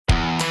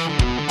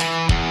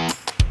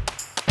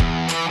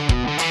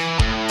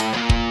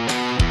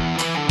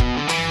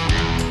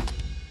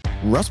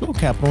Rust Belt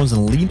Capital is an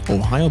elite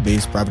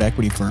Ohio-based private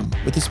equity firm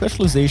with a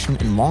specialization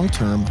in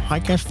long-term,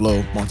 high-cash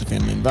flow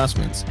multifamily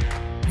investments.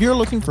 If you're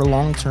looking for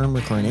long-term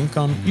recurring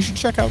income, you should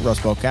check out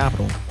Rust Belt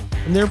Capital.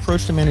 From their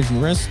approach to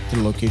managing risk, to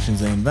the locations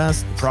they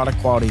invest, the product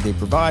quality they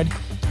provide,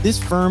 this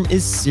firm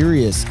is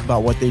serious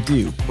about what they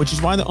do, which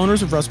is why the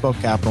owners of Rust Belt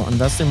Capital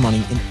invest their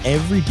money in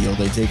every deal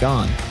they take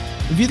on.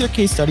 Review their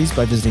case studies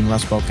by visiting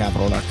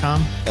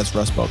rustbeltcapital.com. That's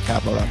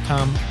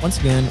rustbeltcapital.com. Once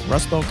again,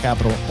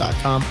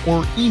 rustbeltcapital.com,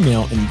 or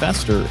email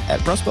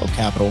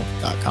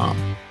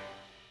investor@rustbeltcapital.com.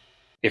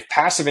 If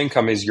passive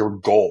income is your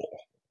goal,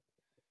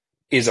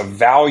 is a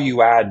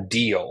value add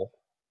deal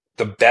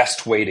the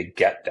best way to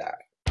get that?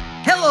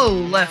 Hello,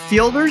 left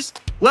fielders.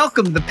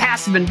 Welcome to the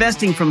Passive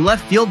Investing from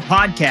Left Field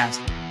podcast.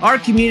 Our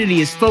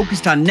community is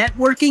focused on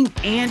networking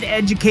and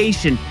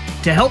education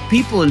to help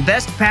people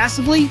invest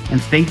passively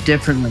and think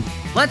differently.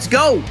 Let's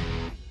go.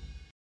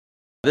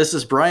 This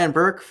is Brian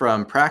Burke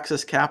from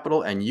Praxis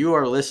Capital, and you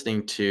are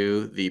listening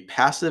to the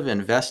Passive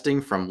Investing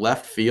from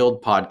Left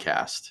Field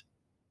podcast.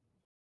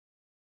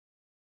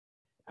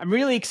 I'm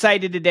really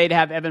excited today to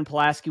have Evan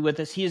Polaski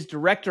with us. He is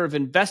Director of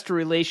Investor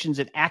Relations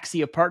at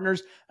Axia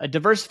Partners, a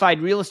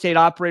diversified real estate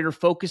operator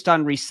focused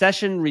on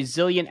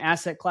recession-resilient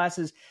asset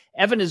classes.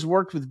 Evan has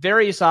worked with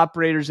various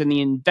operators in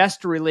the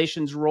investor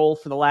relations role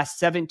for the last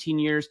 17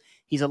 years.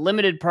 He's a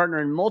limited partner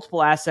in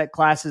multiple asset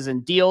classes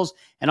and deals,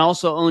 and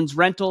also owns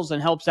rentals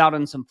and helps out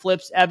on some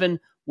flips.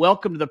 Evan,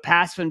 welcome to the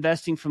Passive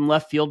Investing from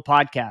Left Field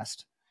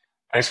podcast.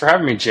 Thanks for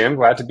having me, Jim.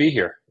 Glad to be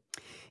here.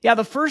 Yeah,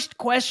 the first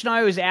question I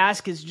always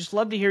ask is just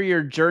love to hear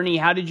your journey.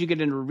 How did you get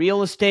into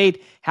real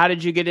estate? How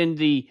did you get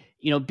into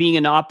being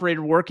an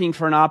operator, working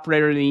for an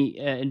operator in the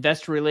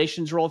investor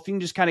relations role? If you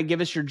can just kind of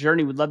give us your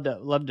journey, we'd love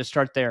to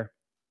start there.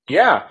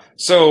 Yeah.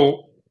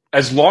 So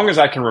as long as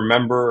I can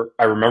remember,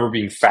 I remember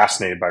being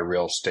fascinated by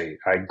real estate.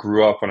 I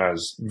grew up when I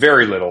was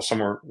very little,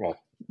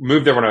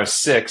 moved there when I was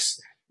 6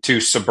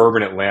 to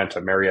suburban Atlanta,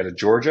 Marietta,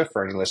 Georgia,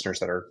 for any listeners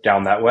that are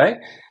down that way.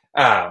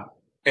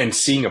 And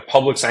seeing a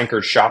Publix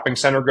anchored shopping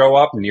center go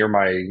up near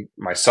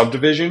my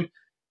subdivision,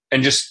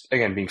 and just,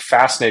 again, being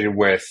fascinated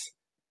with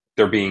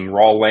there being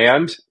raw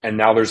land, and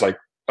now there's like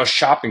a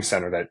shopping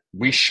center that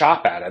we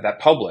shop at that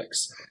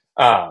Publix.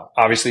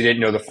 Obviously didn't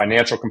know the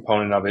financial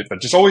component of it, but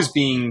just always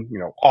being,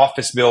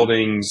 office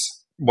buildings,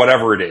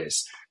 whatever it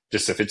is,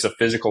 just if it's a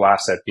physical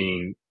asset,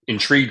 being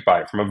intrigued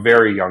by it from a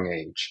very young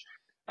age.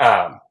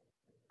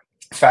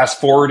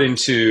 Fast forward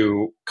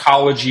into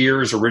college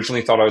years,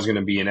 originally thought I was going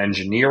to be an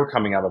engineer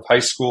coming out of high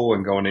school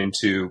and going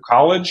into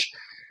college.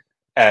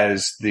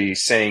 As the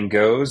saying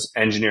goes,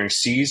 engineering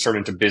C's turned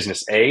into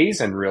business A's,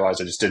 and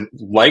realized I just didn't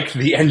like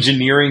the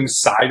engineering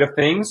side of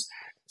things.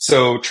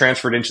 So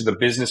transferred into the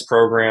business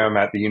program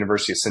at the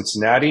University of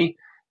Cincinnati,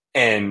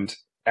 and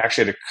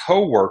actually had a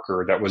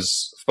coworker that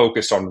was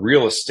focused on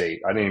real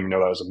estate. I didn't even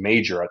know that was a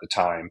major at the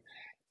time,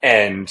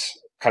 and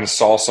kind of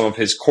saw some of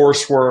his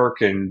coursework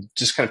and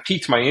just kind of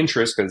piqued my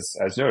interest because,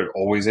 as noted,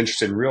 always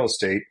interested in real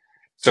estate.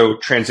 So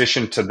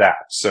transitioned to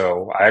that.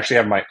 So I actually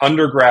have my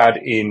undergrad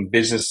in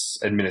business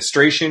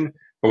administration,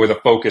 but with a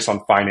focus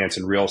on finance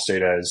and real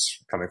estate, as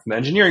coming from the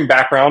engineering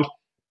background,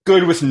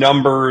 good with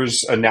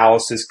numbers,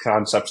 analysis,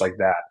 concepts like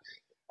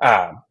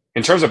that.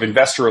 In terms of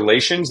investor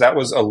relations, that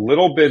was a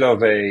little bit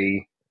of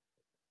a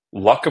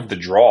luck of the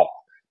draw.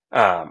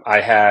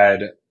 I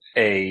had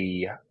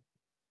a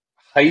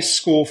high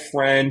school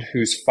friend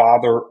whose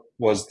father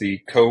was the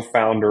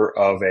co-founder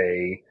of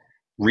a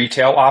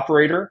retail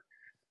operator.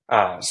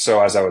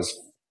 So as I was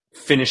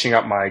finishing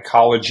up my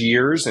college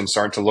years and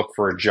starting to look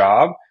for a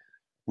job,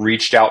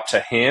 reached out to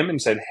him and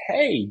said,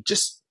 "Hey,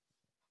 just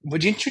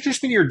would you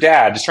introduce me to your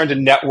dad?" Just trying to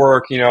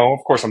network,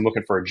 of course I'm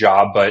looking for a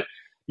job, but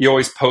you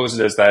always pose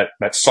it as that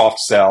soft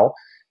sell.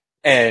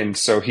 And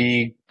so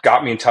he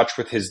got me in touch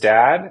with his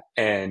dad,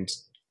 and,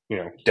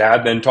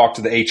 dad then talked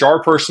to the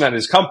HR person at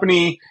his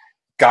company,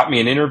 got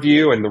me an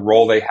interview, and the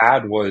role they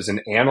had was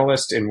an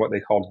analyst in what they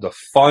called the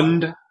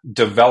fund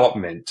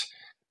development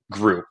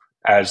group,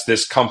 as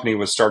this company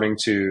was starting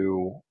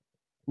to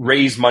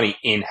raise money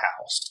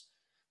in-house.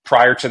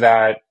 Prior to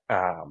that,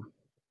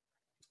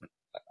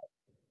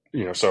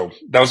 so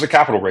that was the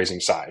capital raising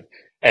side.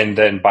 And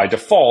then by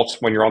default,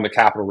 when you're on the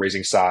capital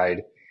raising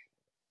side,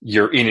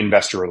 you're in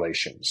investor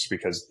relations,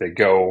 because they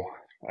go,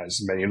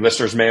 as many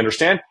listeners may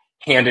understand,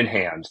 hand in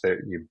hand.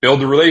 You build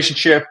the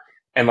relationship,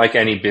 and like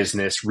any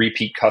business,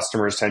 repeat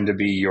customers tend to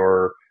be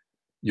your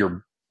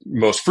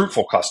most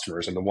fruitful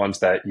customers, and the ones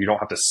that you don't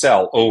have to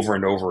sell over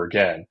and over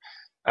again.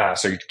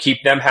 So you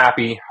keep them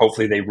happy.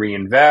 Hopefully they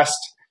reinvest,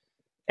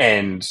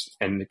 and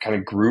it kind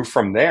of grew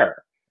from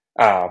there.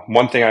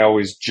 One thing I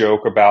always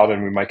joke about,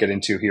 and we might get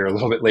into here a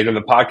little bit later in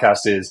the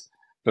podcast, is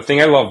the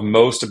thing I love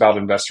most about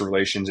investor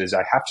relations is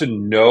I have to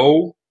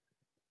know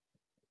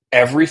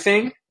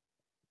everything,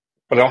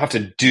 but I don't have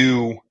to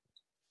do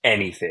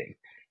anything.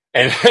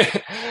 And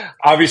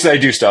obviously I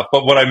do stuff,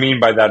 but what I mean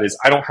by that is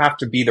I don't have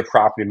to be the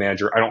property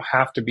manager. I don't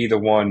have to be the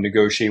one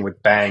negotiating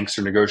with banks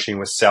or negotiating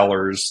with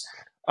sellers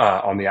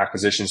on the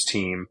acquisitions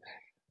team.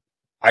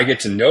 I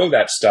get to know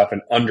that stuff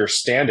and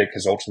understand it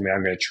because ultimately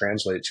I'm going to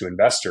translate it to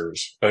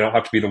investors, but I don't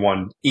have to be the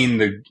one in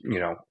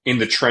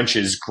the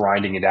trenches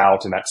grinding it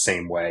out in that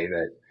same way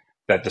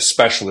that the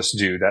specialists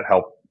do that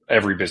help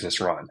every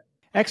business run.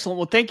 Excellent.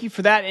 Well, thank you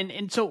for that.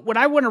 And so what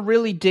I want to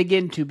really dig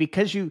into,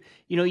 because you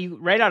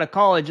right out of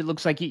college, it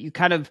looks like you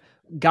kind of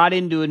got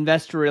into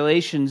investor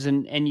relations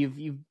and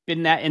you've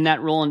been in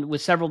that role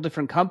with several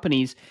different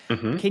companies.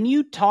 Mm-hmm. Can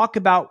you talk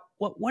about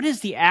what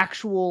is the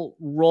actual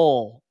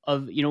role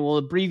of, we'll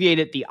abbreviate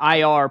it, the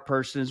IR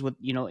person is with,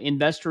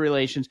 investor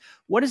relations.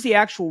 What is the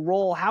actual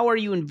role? How are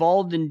you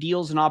involved in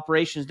deals and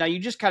operations? Now, you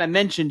just kind of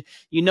mentioned,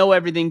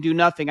 everything, do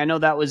nothing. I know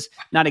that was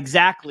not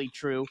exactly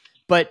true.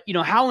 But,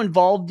 how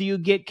involved do you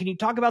get? Can you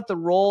talk about the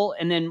role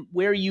and then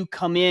where you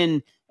come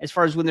in as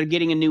far as when they're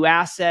getting a new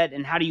asset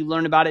and how do you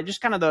learn about it? Just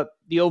kind of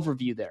the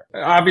overview there.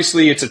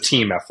 Obviously, it's a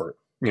team effort.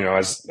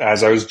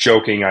 As I was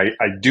joking, I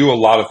do a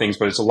lot of things,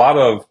 but it's a lot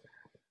of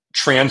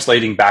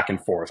translating back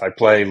and forth. I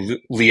play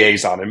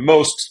liaison, and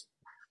most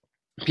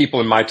people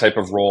in my type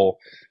of role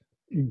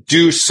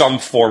do some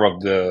form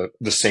of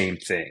the same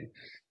thing.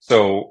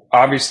 So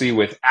obviously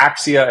with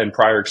Axia and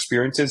prior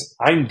experiences,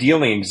 I'm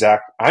dealing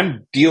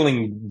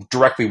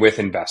directly with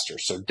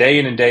investors. So day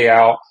in and day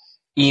out,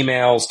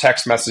 emails,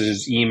 text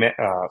messages,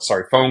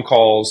 phone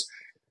calls,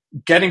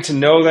 getting to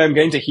know them,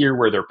 getting to hear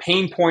where their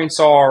pain points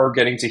are,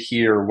 getting to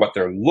hear what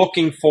they're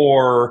looking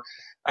for.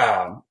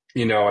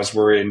 As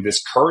we're in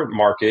this current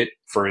market,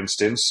 for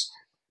instance,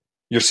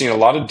 you're seeing a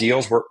lot of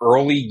deals where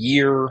early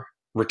year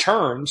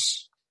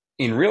returns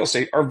in real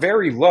estate are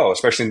very low,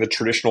 especially in the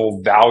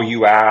traditional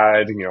value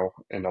add,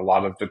 and a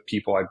lot of the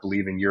people I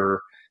believe in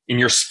your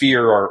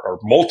sphere are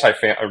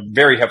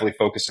very heavily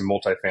focused in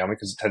multifamily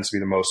because it tends to be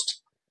the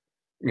most,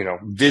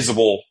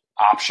 visible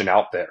option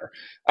out there.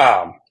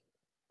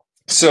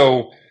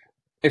 So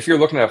if you're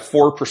looking at a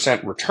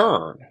 4%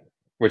 return,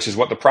 which is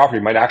what the property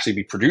might actually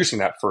be producing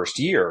that first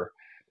year,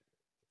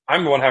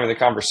 I'm the one having the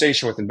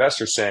conversation with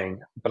investors saying,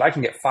 but I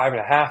can get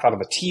 5.5 out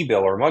of a T-bill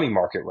or money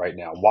market right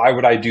now. Why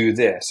would I do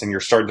this? And you're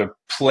starting to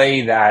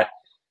play that.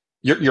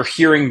 You're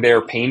hearing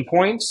their pain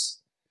points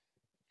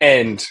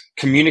and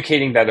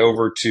communicating that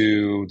over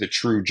to the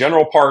true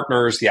general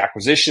partners, the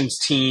acquisitions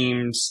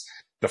teams,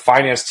 the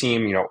finance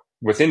team,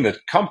 within the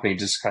company,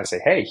 just kind of say,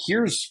 hey,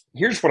 here's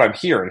what I'm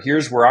hearing.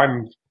 Here's where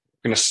I'm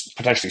going to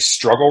potentially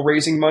struggle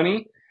raising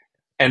money.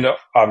 And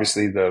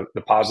obviously the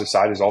positive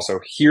side is also,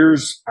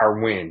 here's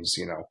our wins.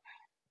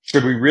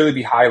 Should we really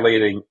be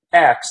highlighting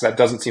X that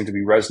doesn't seem to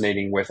be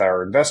resonating with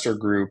our investor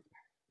group,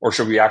 or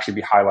should we actually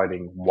be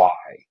highlighting Y?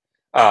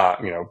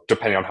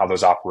 Depending on how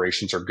those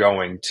operations are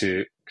going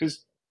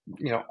because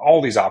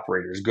all these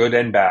operators, good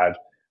and bad,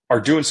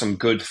 are doing some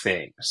good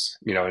things,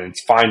 and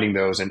it's finding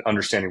those and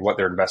understanding what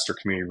their investor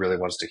community really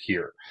wants to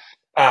hear.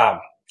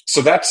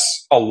 So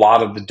that's a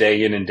lot of the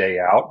day in and day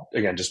out.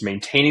 Again, just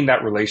maintaining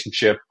that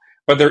relationship.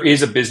 But there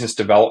is a business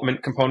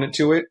development component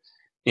to it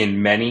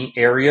in many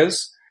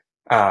areas.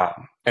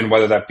 And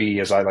whether that be,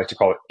 as I like to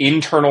call it,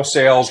 internal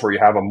sales, where you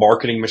have a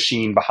marketing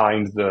machine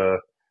behind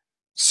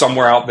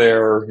somewhere out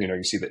there,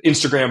 you see the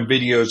Instagram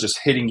videos just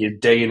hitting you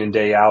day in and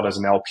day out as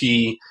an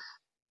LP,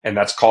 and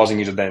that's causing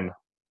you to then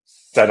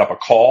set up a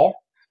call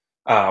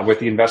with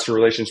the investor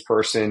relations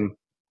person.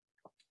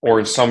 Or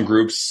in some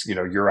groups,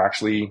 you're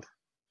actually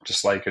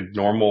just like a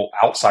normal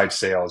outside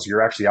sales.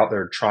 You're actually out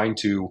there trying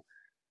to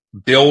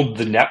build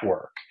the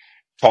network,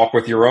 talk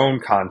with your own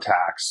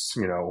contacts,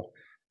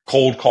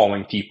 cold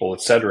calling people,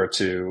 et cetera,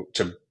 to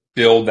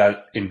build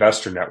that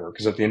investor network.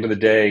 Because at the end of the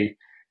day,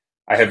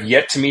 I have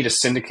yet to meet a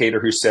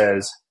syndicator who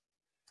says,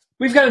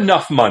 we've got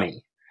enough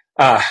money.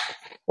 Let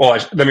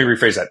me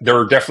rephrase that. There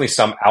are definitely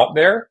some out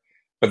there,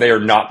 but they are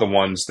not the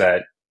ones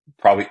that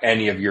probably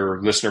any of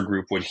your listener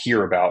group would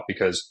hear about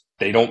because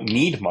they don't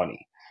need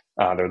money.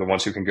 They're the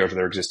ones who can go to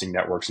their existing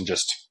networks and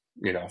just,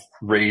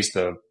 raise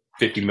the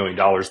 $50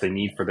 million they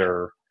need for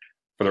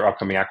their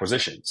upcoming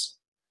acquisitions.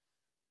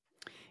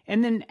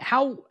 And then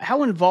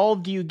how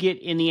involved do you get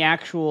in the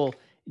actual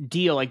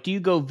deal? Like, do you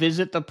go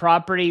visit the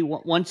property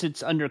once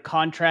it's under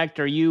contract?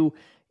 Are you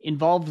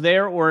involved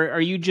there, or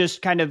are you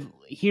just kind of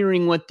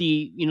hearing what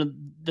the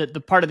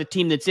part of the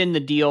team that's in the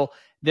deal,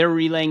 they're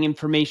relaying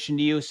information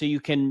to you so you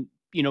can,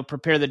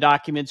 prepare the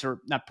documents, or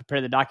not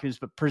prepare the documents,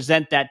 but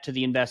present that to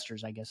the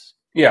investors, I guess?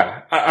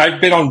 Yeah, I've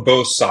been on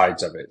both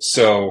sides of it.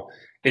 So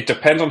it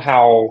depends on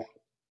how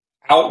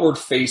outward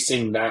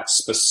facing that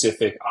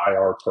specific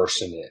IR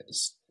person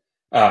is.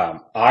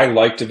 I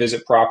like to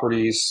visit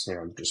properties,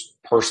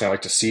 just personally, I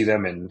like to see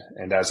them.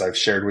 And as I've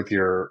shared with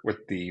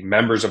the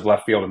members of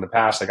Left Field in the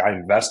past, like I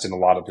invest in a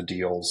lot of the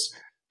deals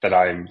that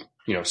I'm,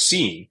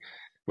 seeing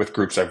with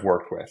groups I've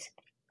worked with.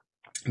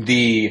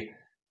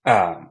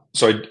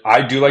 So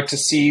I do like to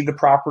see the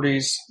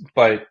properties,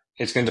 but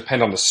it's going to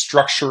depend on the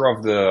structure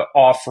of the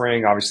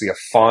offering. Obviously a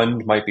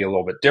fund might be a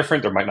little bit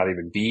different. There might not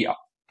even be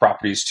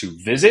properties to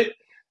visit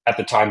at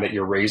the time that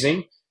you're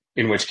raising,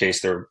 in which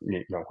case I'm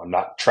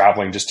not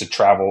traveling just to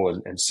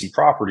travel and see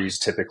properties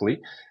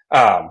typically.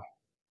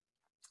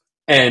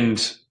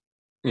 And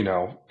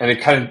and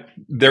it kind of,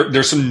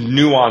 there's some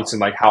nuance in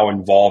like how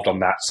involved on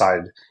that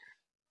side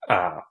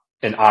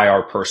an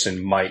IR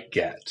person might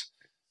get.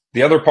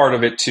 The other part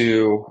of it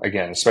too,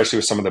 again, especially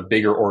with some of the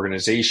bigger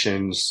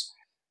organizations,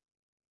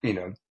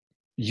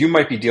 you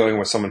might be dealing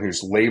with someone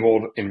who's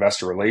labeled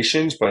investor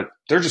relations, but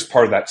they're just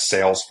part of that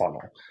sales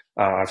funnel.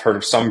 I've heard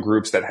of some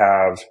groups that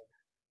have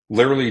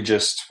literally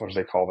just, what do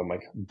they call them?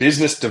 Like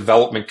business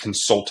development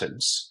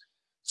consultants.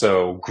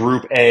 So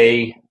group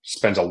A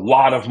spends a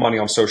lot of money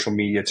on social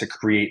media to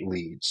create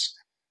leads.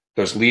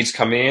 Those leads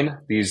come in.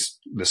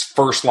 This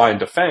first line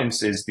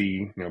defense is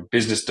the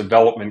business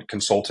development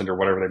consultant or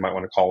whatever they might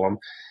want to call them.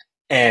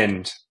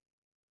 And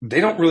they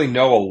don't really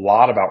know a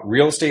lot about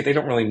real estate. They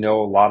don't really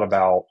know a lot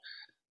about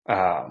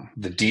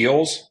the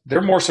deals.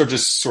 They're more so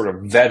just sort of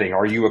vetting.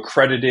 Are you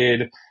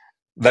accredited?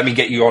 Let me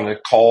get you on a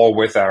call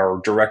with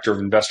our director of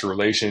investor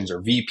relations or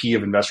VP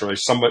of investor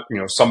relations,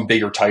 some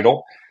bigger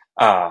title,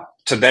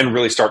 to then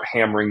really start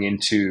hammering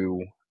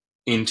into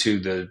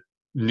the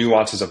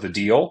nuances of the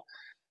deal.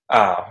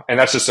 And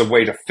that's just a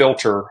way to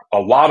filter a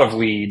lot of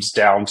leads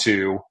down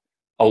to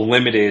a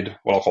limited,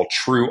 what I'll call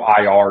true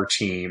IR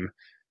team,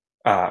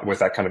 with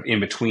that kind of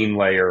in-between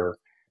layer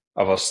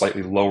of a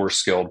slightly lower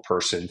skilled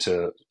person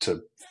to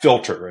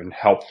filter and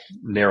help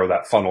narrow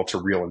that funnel to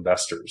real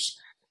investors.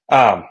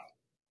 I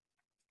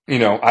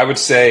would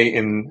say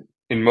in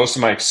most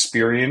of my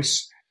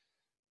experience,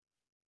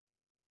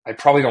 I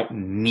probably don't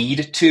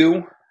need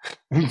to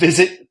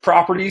visit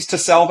properties to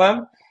sell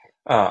them.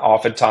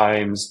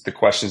 Oftentimes the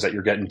questions that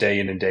you're getting day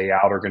in and day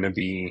out are going to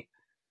be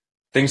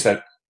things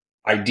that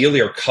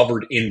ideally are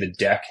covered in the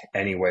deck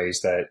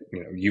anyways, that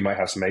you might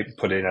have somebody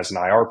put in as an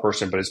IR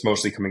person, but it's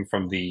mostly coming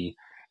from the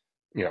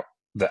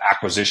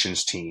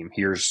acquisitions team.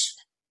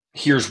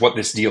 Here's what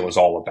this deal is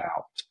all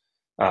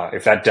about.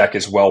 If that deck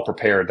is well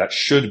prepared, that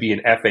should be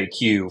an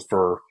FAQ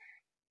for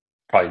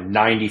probably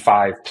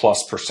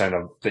 95+%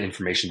 of the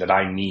information that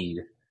I need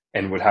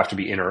and would have to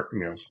be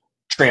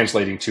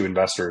translating to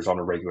investors on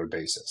a regular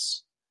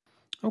basis.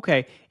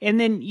 Okay. And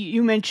then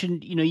you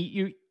mentioned,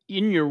 you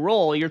in your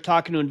role, you're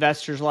talking to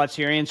investors lots,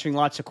 you're answering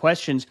lots of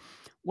questions.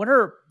 What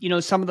are,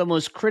 some of the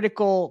most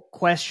critical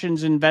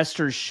questions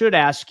investors should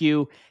ask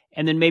you?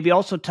 And then maybe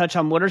also touch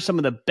on what are some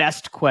of the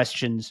best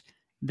questions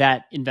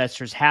that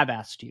investors have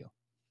asked you?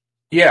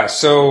 Yeah.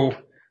 So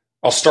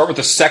I'll start with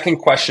the second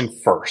question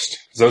first.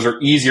 Those are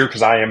easier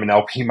because I am an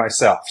LP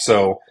myself.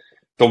 So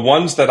the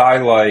ones that I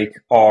like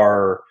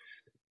are,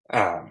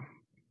 the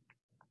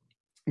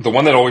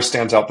one that always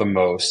stands out the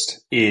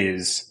most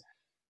is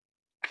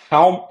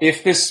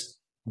if this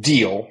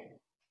deal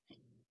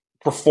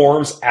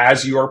performs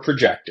as you are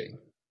projecting,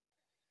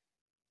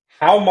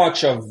 how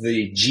much of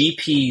the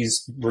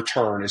GP's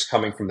return is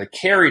coming from the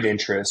carried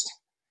interest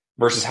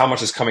versus how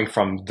much is coming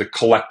from the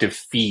collective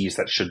fees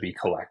that should be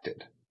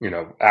collected?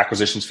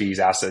 Acquisitions fees,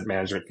 asset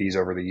management fees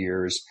over the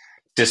years,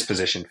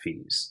 disposition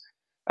fees.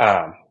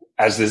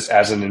 As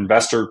an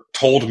investor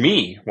told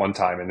me one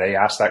time, and they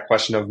asked that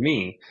question of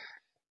me,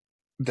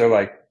 they're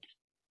like,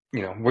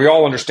 we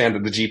all understand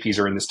that the GPs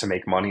are in this to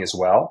make money as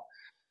well,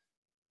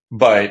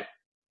 but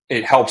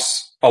it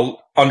helps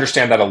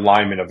understand that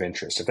alignment of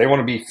interest. If they want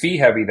to be fee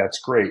heavy, that's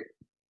great.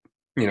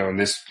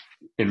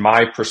 In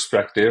my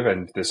perspective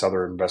and this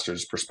other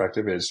investor's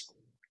perspective is,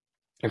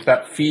 if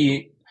that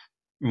fee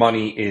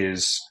money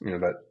is,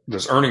 that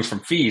those earnings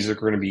from fees are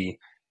going to be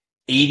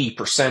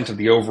 80% of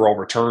the overall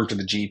return to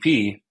the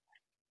GP,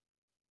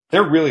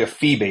 they're really a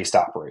fee-based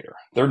operator.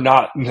 They're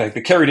not, like,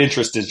 the carried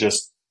interest is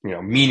just,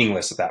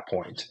 meaningless at that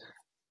point.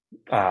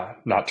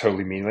 Not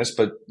totally meaningless,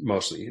 but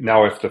mostly.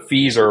 Now, if the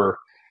fees are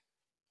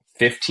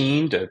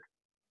 15 to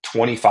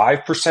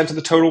 25% of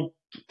the total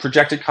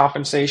projected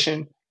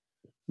compensation,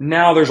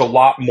 now there's a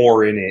lot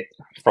more in it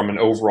from an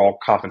overall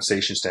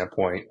compensation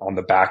standpoint on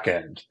the back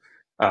end.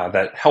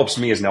 That helps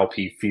me as an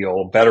LP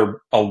feel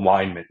better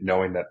alignment,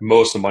 knowing that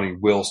most of the money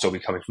will still be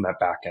coming from that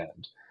back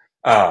end.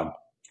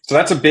 So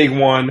that's a big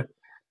one.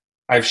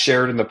 I've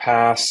shared in the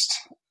past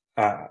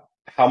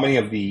how many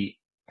of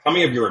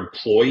your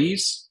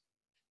employees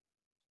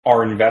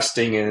are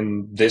investing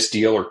in this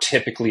deal or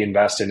typically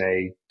invest in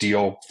a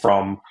deal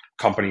from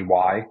company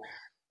Y.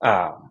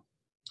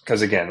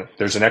 Because again,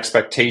 there's an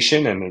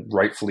expectation, and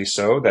rightfully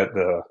so, that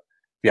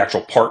the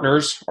actual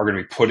partners are going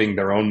to be putting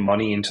their own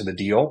money into the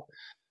deal.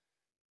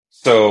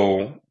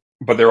 So,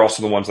 but they're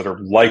also the ones that are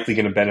likely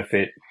going to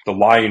benefit the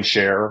lion's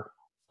share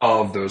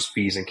of those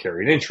fees and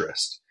carried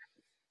interest.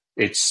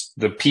 It's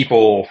the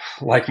people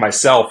like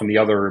myself and the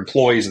other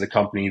employees of the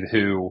company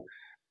who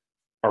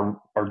are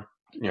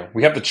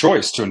we have the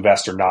choice to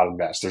invest or not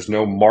invest. There's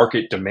no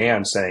market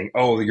demand saying,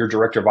 oh, your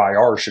director of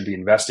IR should be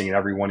investing in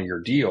every one of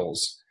your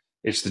deals.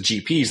 It's the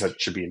GPs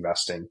that should be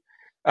investing.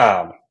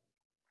 Now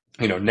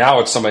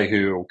it's somebody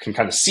who can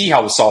kind of see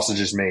how the sausage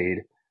is made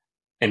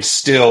and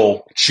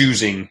still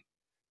choosing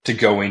to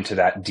go into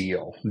that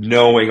deal,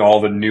 knowing all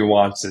the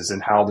nuances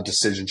and how the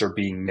decisions are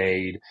being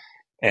made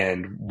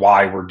and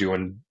why we're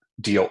doing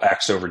deal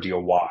X over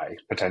deal Y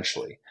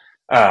potentially.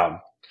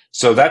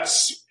 So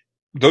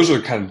those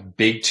are kind of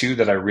big two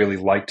that I really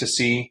like to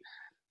see.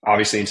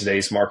 Obviously, in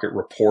today's market,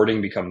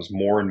 reporting becomes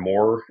more and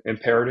more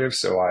imperative.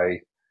 So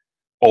I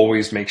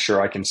always make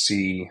sure I can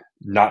see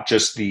not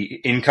just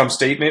the income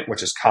statement,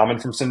 which is common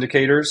from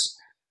syndicators,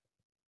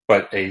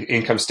 but a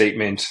income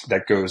statement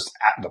that goes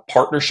at the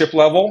partnership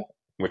level,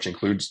 which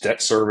includes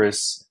debt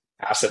service,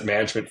 asset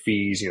management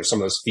fees, some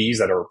of those fees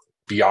that are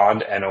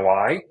beyond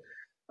NOI,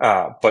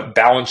 but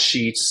balance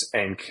sheets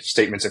and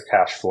statements of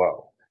cash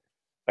flow.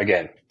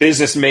 Again,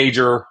 business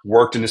major,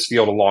 worked in this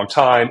field a long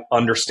time,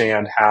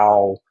 understand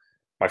how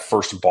my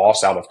first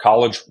boss out of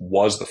college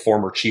was the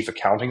former chief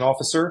accounting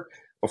officer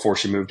before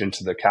she moved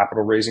into the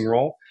capital raising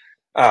role.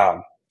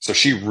 So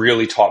she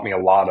really taught me a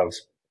lot of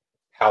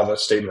how the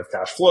statement of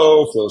cash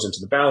flow flows into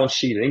the balance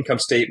sheet and income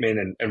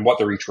statement and what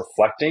they're each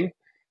reflecting.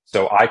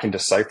 So I can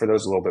decipher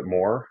those a little bit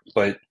more.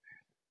 But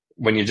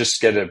when you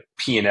just get a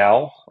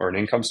P&L or an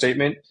income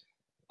statement,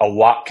 a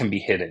lot can be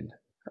hidden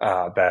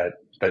that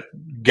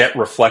get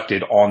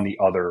reflected on the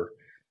other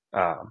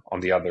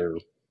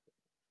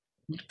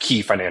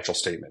key financial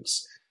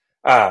statements.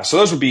 So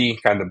those would be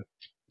kind of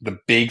the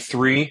big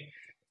three.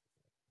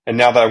 And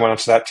now that I went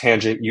onto that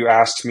tangent, you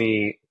asked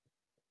me,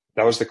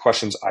 that was the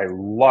questions I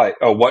like.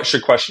 Oh, what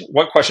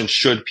questions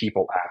should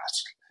people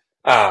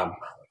ask?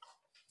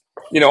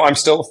 I'm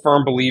still a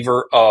firm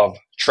believer of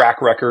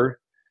track record,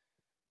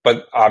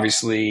 but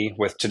obviously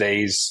with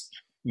today's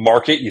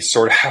market, you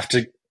sort of have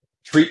to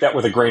treat that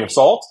with a grain of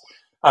salt.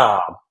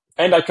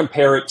 And I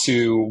compare it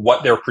to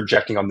what they're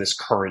projecting on this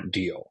current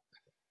deal.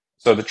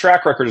 So the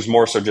track record is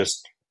more so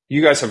just,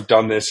 you guys have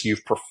done this,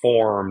 you've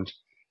performed.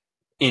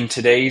 In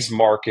today's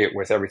market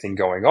with everything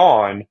going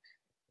on,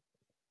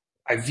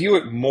 I view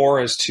it more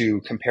as to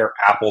compare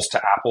apples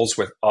to apples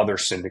with other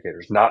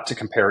syndicators, not to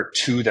compare it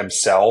to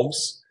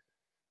themselves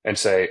and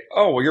say,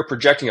 oh, well, you're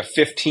projecting a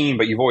 15,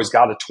 but you've always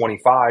got a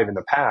 25 in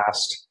the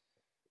past,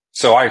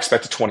 so I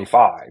expect a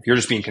 25. You're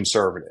just being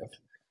conservative.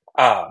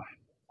 I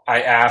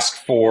ask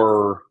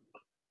for,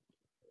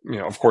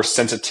 of course,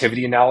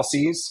 sensitivity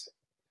analyses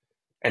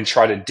and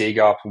try to dig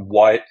up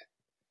what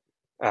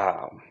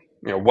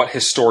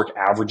historic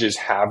averages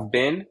have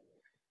been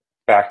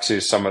back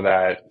to some of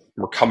that.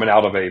 We're coming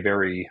out of a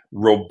very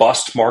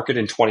robust market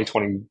in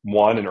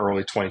 2021 and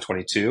early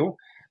 2022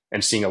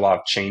 and seeing a lot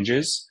of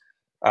changes.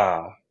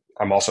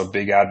 I'm also a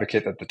big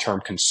advocate that the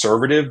term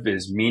conservative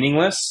is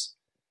meaningless,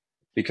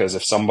 because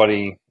if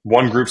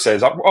one group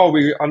says, oh,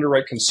 we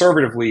underwrite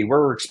conservatively,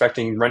 we're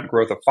expecting rent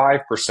growth of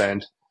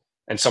 5%,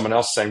 and someone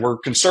else saying we're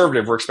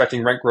conservative, we're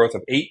expecting rent growth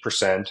of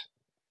 8%,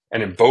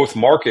 and in both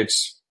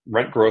markets,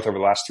 rent growth over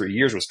the last 3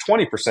 years was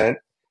 20%.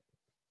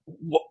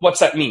 What's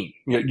that mean?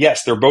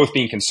 Yes, they're both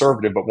being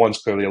conservative, but one's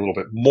clearly a little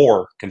bit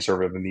more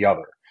conservative than the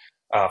other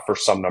for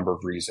some number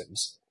of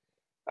reasons.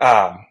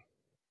 And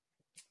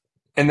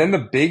then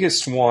the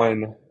biggest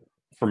one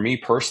for me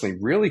personally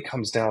really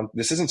comes down,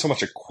 this isn't so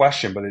much a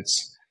question, but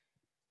it's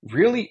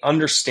really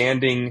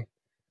understanding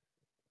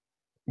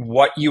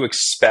what you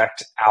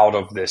expect out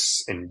of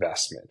this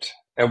investment.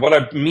 And what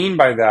I mean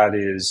by that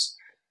is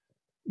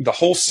the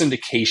whole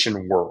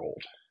syndication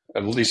world,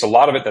 at least a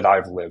lot of it that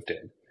I've lived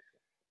in,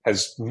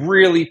 has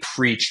really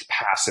preached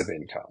passive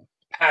income,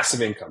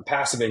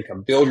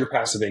 build your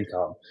passive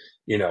income,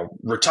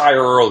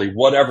 retire early,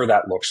 whatever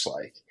that looks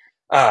like.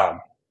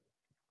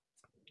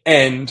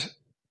 And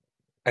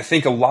I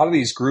think a lot of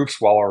these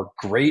groups, while are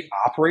great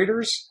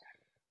operators,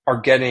 are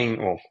getting,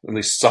 well, at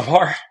least some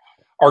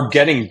are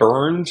getting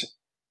burned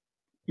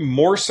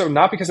more so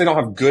not because they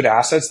don't have good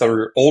assets that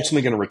are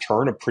ultimately going to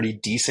return a pretty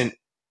decent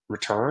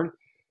return,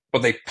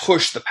 but they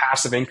push the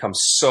passive income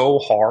so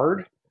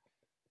hard.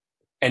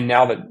 And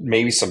now that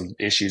maybe some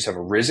issues have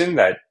arisen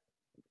that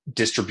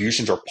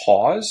distributions are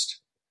paused,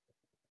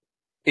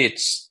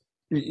 it's,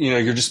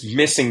 you're just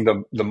missing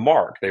the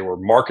mark. They were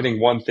marketing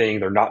one thing,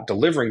 they're not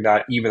delivering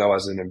that, even though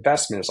as an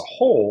investment as a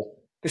whole,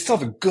 they still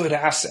have a good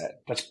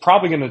asset that's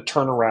probably going to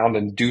turn around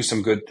and do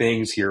some good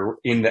things here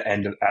at the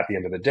end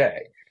of the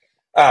day.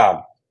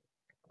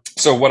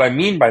 So what I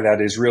mean by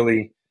that is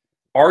really,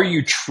 are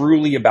you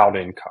truly about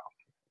income?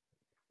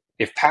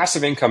 If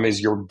passive income is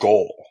your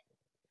goal,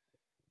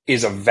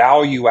 is a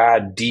value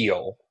add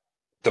deal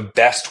the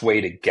best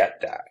way to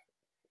get that?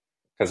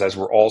 Because as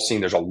we're all seeing,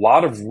 there's a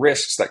lot of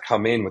risks that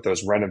come in with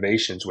those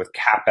renovations, with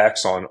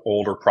CapEx on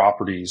older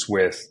properties,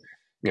 with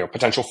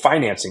potential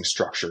financing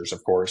structures,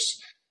 of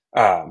course.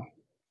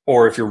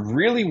 Or if you're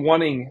really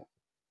wanting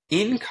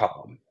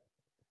income,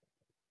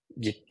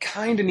 you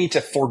kind of need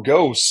to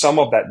forego some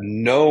of that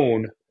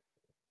known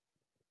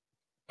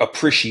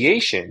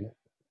appreciation.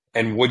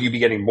 And would you be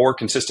getting more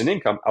consistent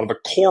income out of a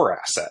core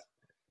asset?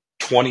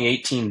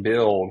 2018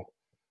 build,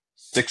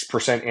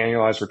 6%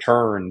 annualized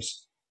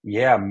returns.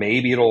 Yeah,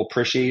 maybe it'll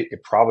appreciate.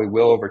 It probably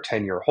will over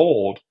 10-year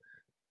hold.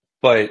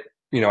 But,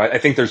 I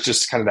think there's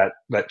just kind of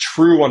that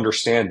true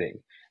understanding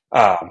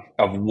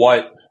of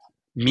what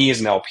me as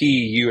an LP,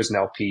 you as an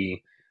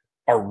LP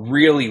are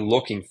really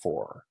looking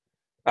for,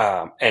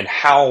 and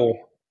how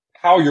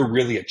you're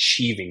really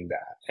achieving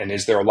that. And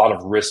is there a lot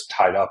of risk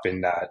tied up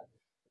in that,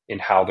 in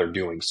how they're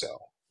doing so?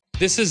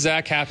 This is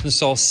Zach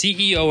Happenstall,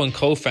 CEO and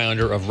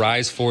co-founder of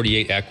Rise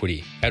 48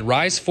 Equity. At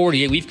Rise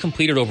 48, we've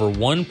completed over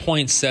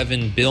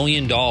 $1.7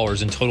 billion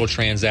in total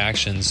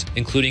transactions,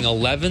 including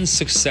 11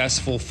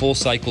 successful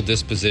full-cycle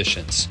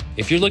dispositions.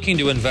 If you're looking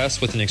to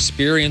invest with an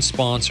experienced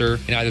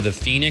sponsor in either the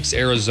Phoenix,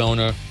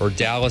 Arizona, or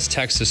Dallas,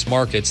 Texas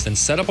markets, then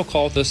set up a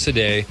call with us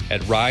today at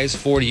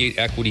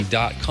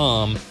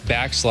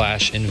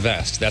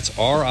rise48equity.com/invest. That's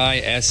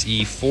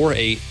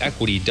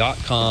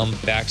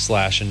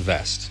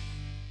RISE48equity.com/invest.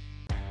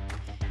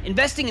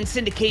 Investing in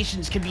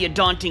syndications can be a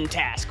daunting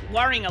task.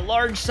 Wiring a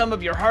large sum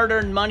of your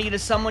hard-earned money to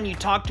someone you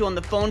talk to on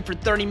the phone for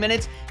 30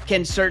 minutes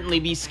can certainly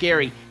be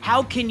scary.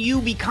 How can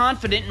you be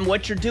confident in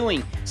what you're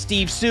doing?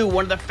 Steve Sue,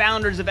 one of the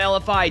founders of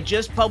LFI,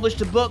 just published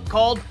a book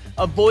called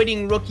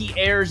Avoiding Rookie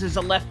Errors as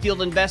a Left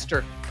Field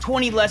Investor.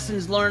 20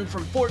 lessons learned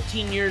from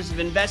 14 years of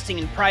investing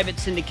in private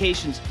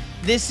syndications.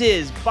 This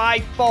is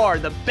by far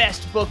the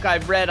best book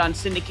I've read on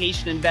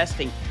syndication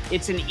investing.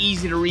 It's an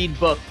easy-to-read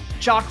book,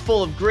 chock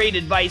full of great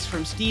advice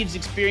from Steve's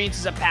experience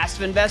as a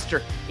passive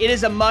investor. It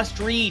is a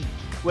must-read.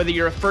 Whether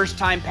you're a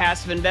first-time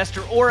passive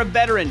investor or a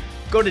veteran,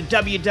 go to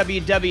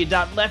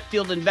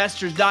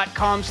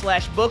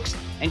www.leftfieldinvestors.com/books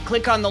and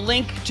click on the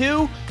link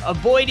to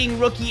Avoiding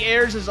Rookie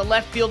Errors as a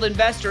Left Field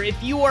Investor.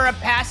 If you are a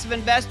passive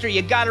investor,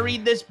 you got to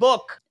read this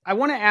book. I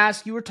want to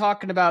ask, you were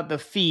talking about the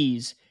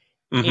fees.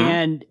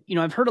 And,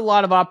 I've heard a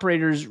lot of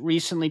operators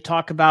recently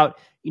talk about,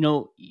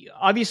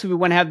 obviously we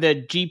want to have the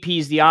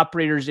GPs, the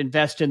operators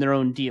invest in their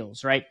own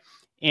deals, right?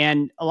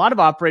 And a lot of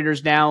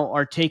operators now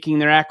are taking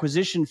their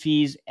acquisition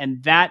fees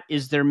and that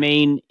is their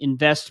main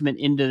investment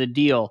into the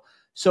deal.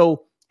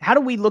 So how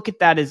do we look at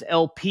that as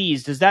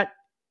LPs? Does that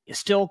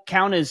still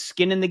count as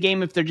skin in the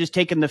game if they're just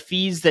taking the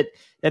fees that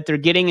they're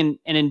getting and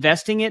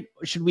investing it?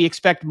 Or should we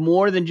expect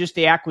more than just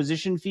the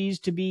acquisition fees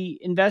to be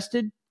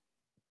invested?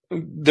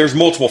 There's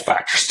multiple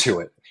factors to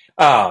it.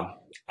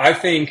 I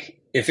think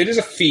if it is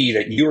a fee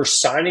that you are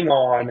signing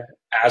on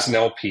as an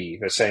LP,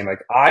 that's saying like,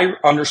 I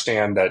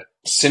understand that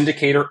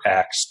syndicator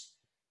X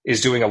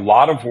is doing a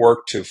lot of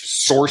work to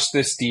source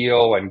this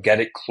deal and get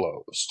it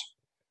closed,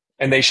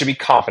 and they should be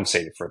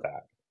compensated for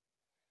that.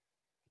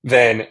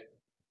 Then,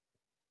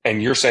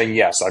 and you're saying,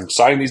 yes, I'm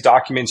signing these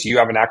documents. You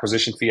have an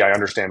acquisition fee. I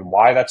understand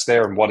why that's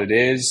there and what it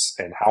is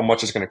and how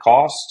much it's going to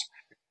cost.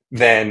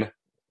 Then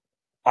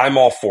I'm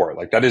all for it.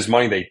 Like that is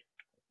money they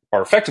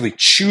are effectively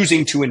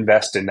choosing to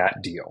invest in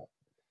that deal.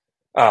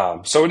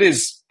 So it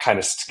is kind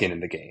of skin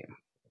in the game.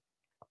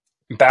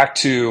 Back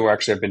to,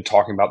 actually, I've been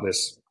talking about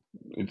this.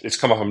 It's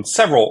come up on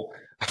several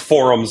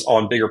forums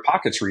on Bigger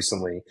Pockets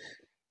recently.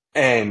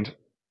 And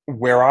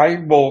where I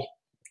will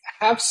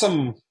have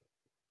some,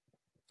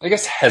 I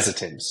guess,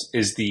 hesitance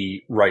is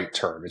the right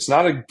term. It's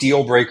not a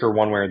deal breaker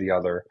one way or the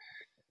other.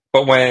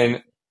 But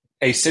when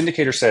a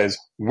syndicator says,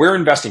 we're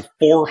investing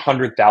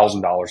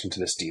 $400,000 into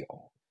this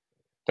deal,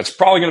 that's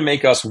probably going to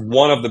make us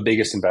one of the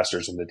biggest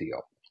investors in the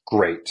deal.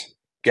 Great.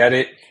 Get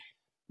it?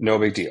 No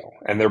big deal.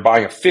 And they're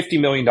buying a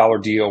 $50 million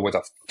deal with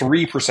a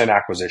 3%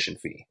 acquisition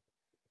fee.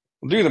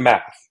 Well, do the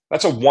math.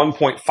 That's a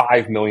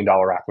 $1.5 million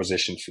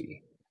acquisition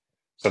fee.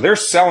 So they're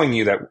selling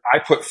you that I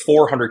put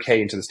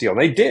 $400K into this deal. And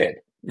they did.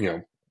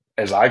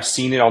 As I've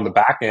seen it on the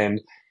back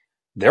end,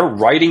 they're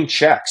writing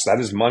checks.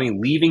 That is money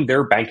leaving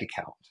their bank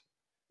account.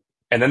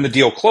 And then the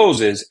deal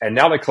closes, and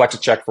now they collect a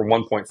check for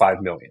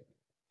 $1.5 million.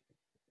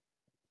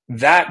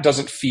 That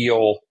doesn't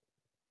feel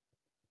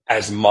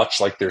as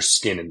much like there's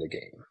skin in the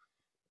game.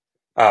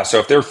 So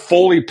if they're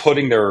fully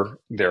putting their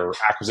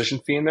acquisition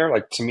fee in there,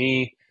 like to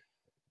me,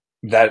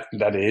 that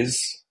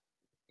is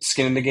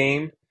skin in the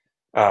game.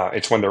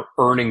 It's when they're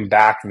earning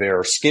back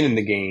their skin in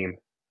the game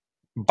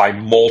by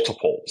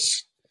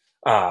multiples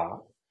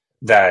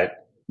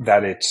that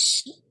it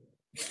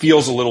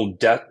feels a little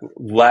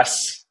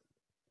less.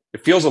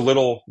 It feels a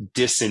little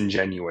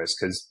disingenuous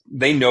because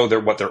they know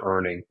what they're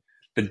earning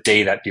the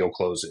day that deal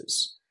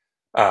closes.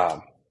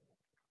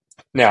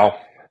 Now,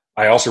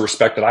 I also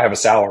respect that I have a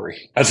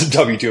salary as a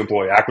W-2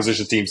 employee.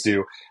 Acquisition teams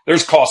do.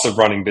 There's costs of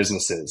running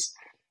businesses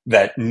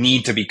that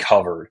need to be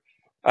covered.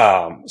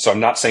 So I'm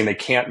not saying they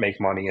can't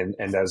make money.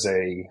 And as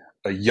a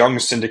young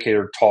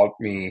syndicator taught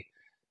me,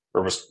 I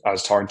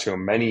was talking to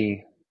him,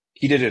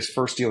 he did his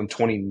first deal in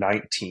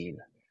 2019.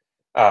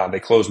 They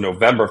closed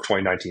November of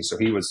 2019. So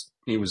he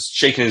was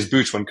shaking his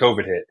boots when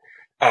COVID hit.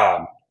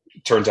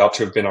 Turns out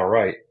to have been all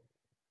right.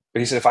 But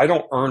he said, if I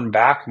don't earn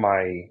back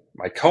my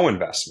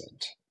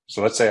co-investment,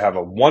 so let's say I have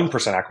a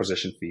 1%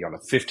 acquisition fee on a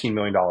 $15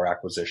 million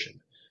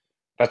acquisition,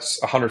 that's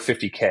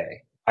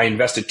 $150K. I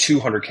invested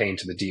 $200K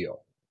into the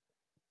deal.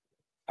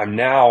 I'm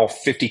now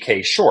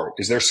 $50K short.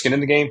 Is there skin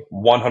in the game?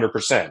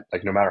 100%.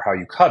 Like no matter how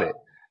you cut it.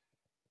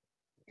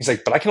 He's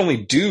like, but I can only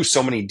do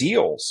so many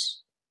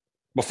deals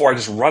before I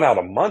just run out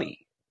of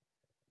money.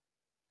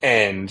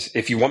 And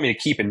if you want me to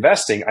keep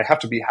investing, I have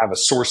to have a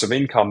source of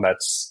income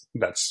that's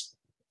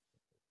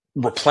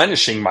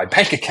replenishing my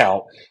bank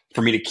account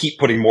for me to keep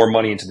putting more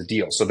money into the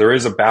deal. So there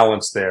is a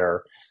balance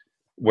there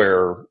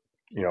where,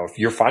 if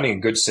you're finding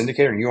a good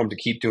syndicator and you want them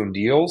to keep doing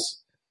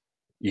deals,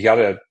 they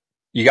have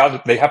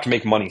to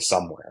make money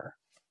somewhere.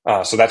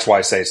 So that's why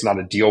I say it's not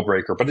a deal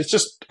breaker, but it's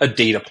just a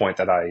data point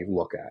that I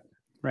look at.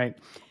 Right.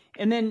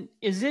 And then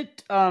is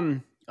it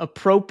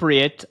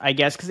appropriate, I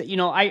guess, because,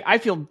 I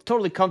feel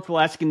totally comfortable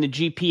asking the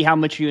GP, how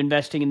much are you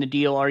investing in the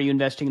deal? Are you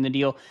investing in the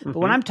deal? But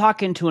when I'm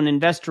talking to an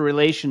investor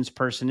relations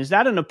person, is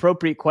that an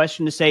appropriate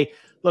question to say,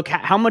 look,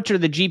 how much are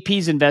the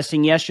GPs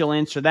investing? Yes, you'll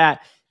answer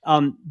that.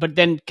 But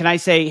then can I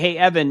say, hey,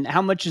 Evan,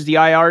 how much is the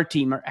IR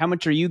team, or how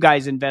much are you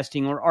guys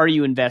investing, or are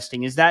you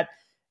investing? Is that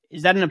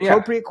an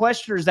appropriate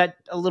question, or is that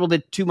a little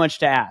bit too much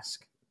to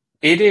ask?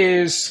 It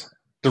is.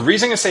 The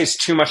reason I say it's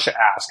too much to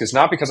ask is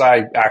not because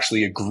I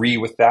actually agree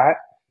with that.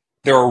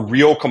 There are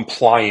real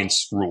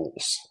compliance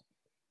rules.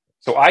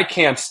 So I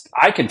can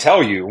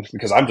tell you,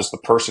 because I'm just the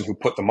person who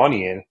put the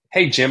money in,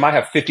 hey, Jim, I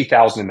have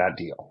 $50,000 in that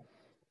deal.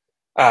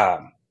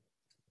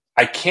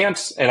 I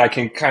can't, and I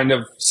can kind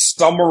of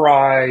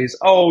summarize,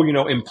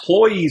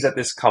 employees at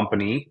this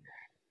company,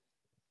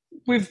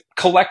 we've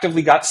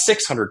collectively got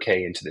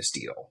 $600K into this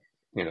deal.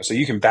 So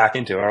you can back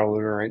into it. All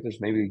right,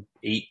 there's maybe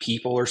 8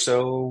 people or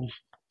so,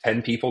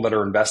 10 people that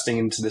are investing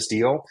into this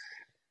deal.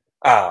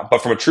 But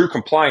from a true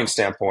compliance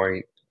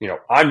standpoint,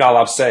 I'm not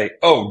allowed to say,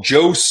 oh,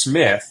 Joe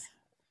Smith,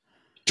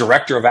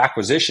 director of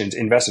acquisitions,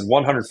 invested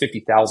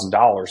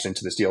 $150,000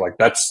 into this deal. Like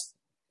that's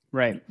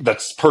right.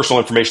 That's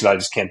personal information that I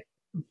just can't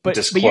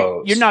disclose.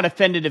 But you're not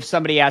offended if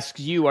somebody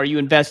asks you, are you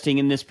investing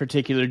in this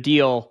particular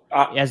deal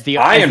as the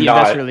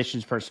investor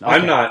relations person? Okay.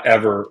 I'm not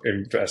ever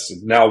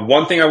invested. Now,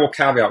 one thing I will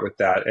caveat with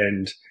that,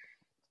 and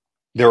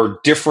there are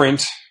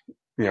different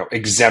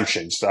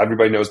exemptions. So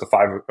everybody knows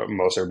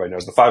most everybody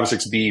knows the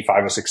 506B,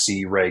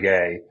 506C, Reg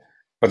A,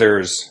 but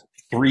there's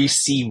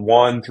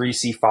 3C1,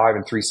 3C5,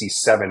 and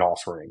 3C7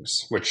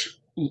 offerings, which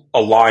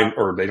align,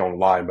 or they don't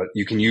align, but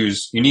you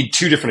need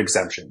 2 different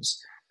exemptions.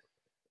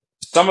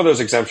 Some of those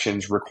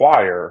exemptions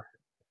require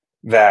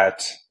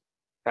that,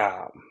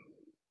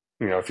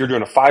 if you're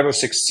doing a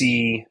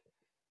 506C,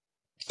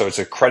 so it's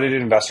accredited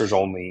investors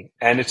only,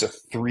 and it's a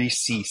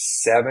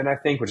 3C7, I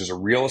think, which is a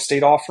real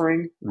estate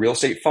offering, real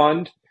estate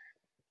fund,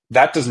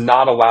 that does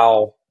not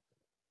allow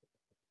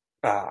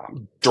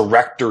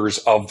directors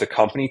of the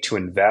company to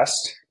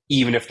invest,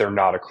 even if they're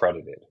not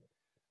accredited.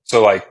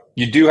 So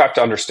you do have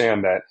to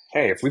understand that,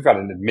 hey, if we've got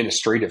an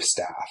administrative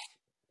staff,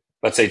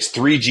 let's say it's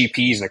 3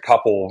 GPs and a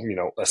couple,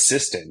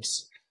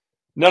 assistants,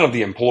 none of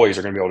the employees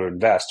are going to be able to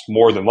invest,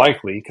 more than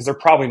likely, because they're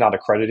probably not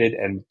accredited,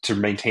 and to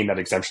maintain that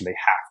exemption, they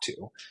have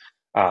to.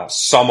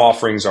 Some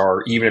offerings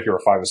are, even if you're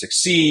a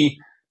 506C,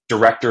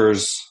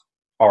 directors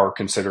are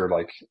considered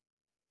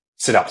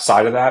sit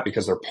outside of that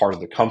because they're part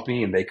of the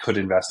company and they could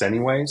invest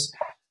anyways.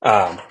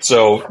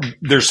 So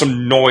there's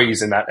some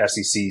noise in that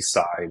SEC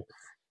side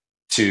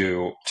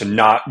to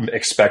not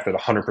expect that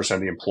 100%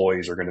 of the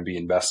employees are going to be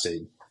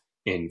investing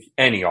in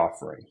any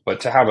offering, but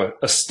to have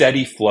a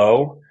steady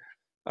flow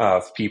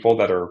of people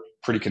that are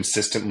pretty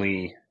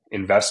consistently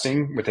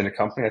investing within a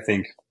company, I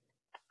think,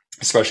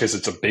 especially as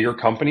it's a bigger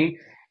company,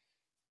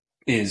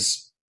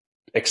 is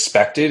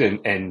expected,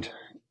 and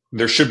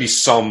there should be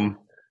some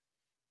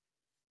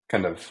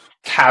kind of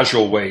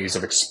casual ways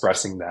of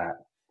expressing that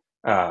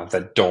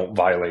that don't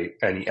violate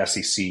any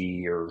SEC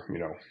or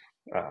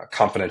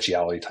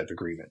confidentiality type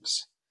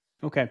agreements.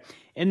 Okay,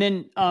 and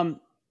then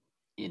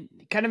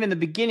kind of in the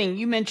beginning,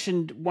 you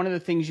mentioned one of the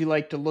things you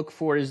like to look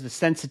for is the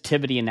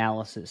sensitivity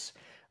analysis.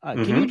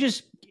 Can you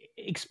just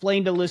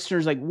explain to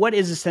listeners what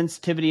is a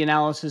sensitivity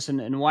analysis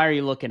and why are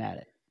you looking at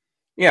it?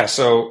 Yeah,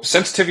 so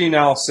sensitivity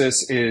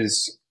analysis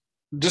is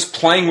just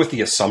playing with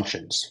the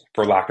assumptions,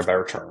 for lack of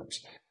better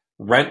terms.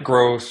 Rent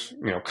growth,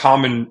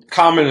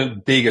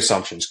 common big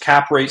assumptions.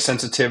 Cap rate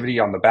sensitivity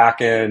on the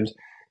back end,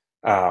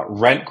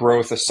 rent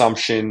growth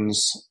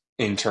assumptions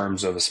in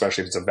terms of,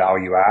 especially if it's a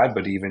value add,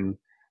 but even,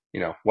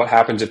 what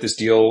happens if this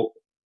deal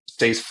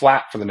stays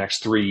flat for the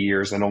next 3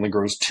 years and only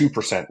grows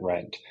 2%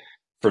 rent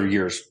for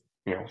years,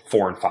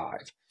 4 and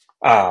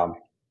 5.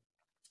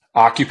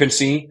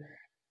 Occupancy,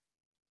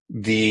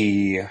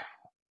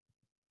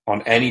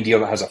 on any deal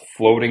that has a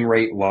floating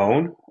rate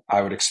loan,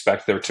 I would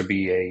expect there to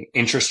be a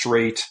interest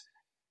rate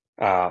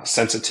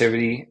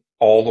sensitivity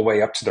all the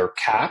way up to their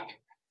cap.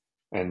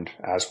 And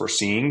as we're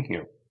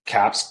seeing,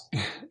 caps,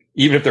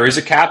 even if there is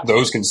a cap,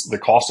 the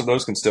cost of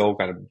those can still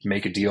kind of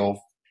make a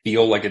deal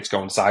feel like it's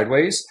going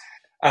sideways.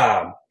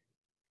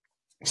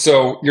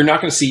 So you're not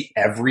going to see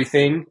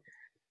everything,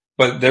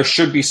 but there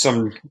should be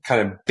some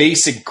kind of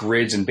basic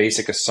grids and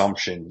basic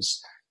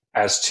assumptions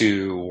as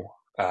to,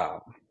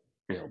 how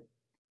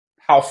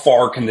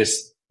far can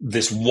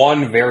this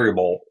one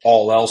variable,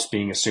 all else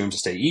being assumed to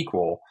stay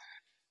equal,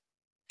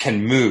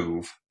 can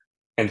move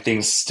and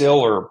things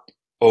still are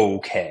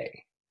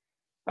okay.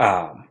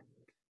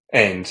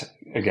 And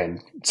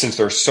again, since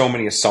there are so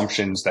many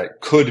assumptions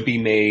that could be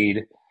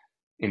made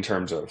in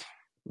terms of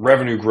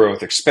revenue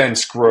growth,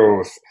 expense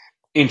growth,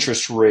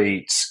 interest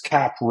rates,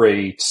 cap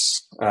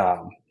rates,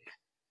 and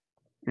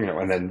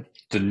then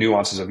the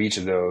nuances of each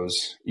of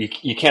those,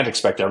 you can't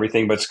expect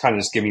everything, but it's kind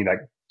of just giving you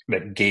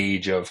that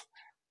gauge of,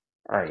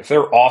 all right, if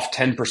they're off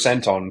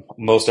 10% on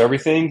most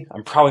everything,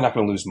 I'm probably not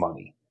going to lose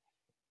money.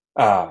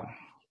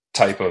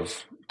 type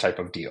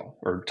of deal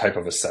or type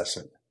of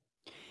assessment.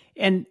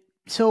 And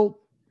so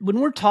when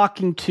we're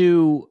talking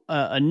to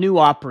a new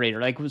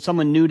operator, like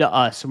someone new to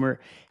us, and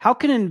how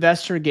can an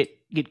investor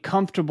get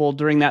comfortable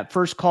during that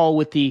first call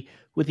with the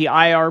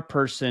IR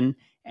person,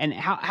 and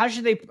how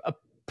should they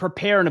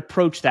prepare and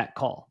approach that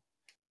call?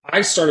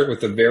 I started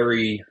with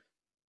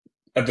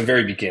at the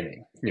very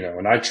beginning,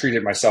 and I treat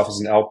it myself as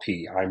an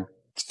LP. I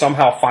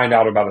somehow find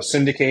out about a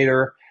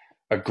syndicator,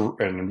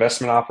 an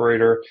investment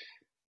operator,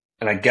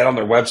 and I get on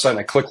their website and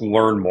I click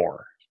learn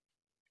more.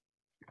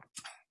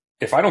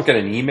 If I don't get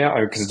an email,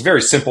 because it's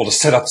very simple to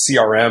set up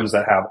CRMs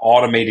that have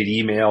automated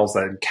emails,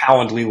 that have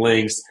Calendly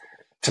links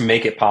to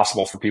make it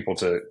possible for people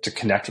to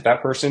connect with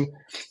that person.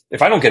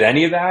 If I don't get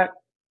any of that,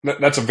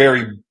 that's a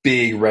very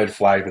big red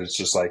flag that it's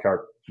just like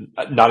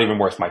not even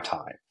worth my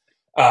time.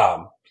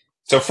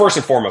 So first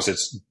and foremost,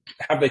 it's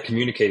have they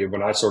communicated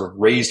when I sort of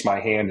raised my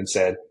hand and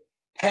said,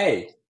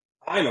 hey,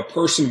 I'm a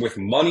person with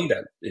money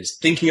that is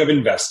thinking of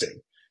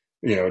investing.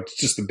 It's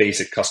just the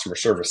basic customer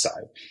service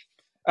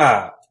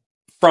side.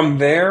 From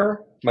there,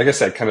 like I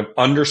said, kind of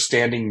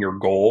understanding your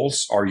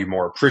goals. Are you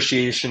more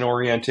appreciation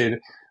oriented?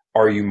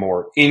 Are you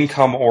more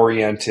income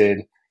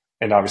oriented?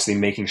 And obviously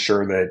making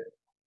sure that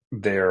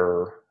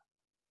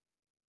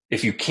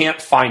if you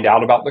can't find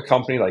out about the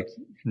company, like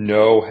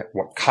know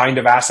what kind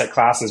of asset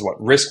classes,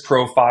 what risk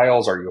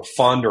profiles, are you a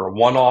fund or a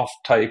one-off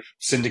type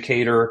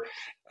syndicator?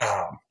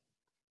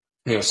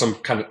 Some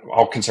kind of,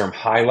 I'll consider them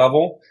high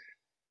level.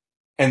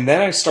 And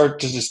then I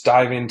start to just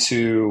dive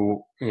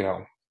into,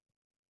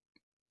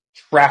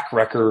 track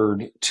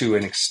record to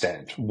an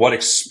extent. When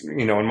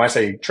I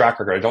say track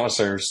record, I don't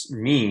necessarily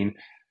mean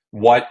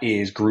what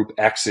is Group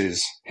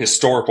X's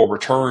historical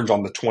returns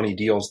on the 20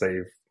 deals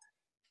they've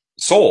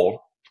sold,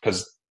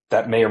 because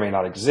that may or may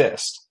not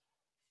exist.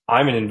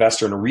 I'm an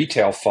investor in a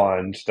retail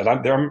fund that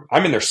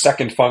I'm in their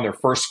second fund. Their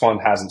first fund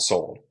hasn't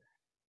sold.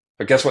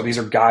 But guess what? These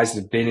are guys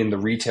that have been in the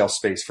retail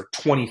space for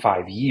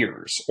 25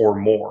 years or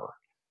more.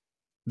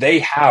 They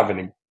have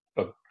a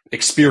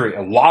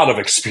lot of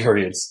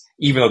experience,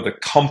 even though the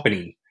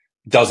company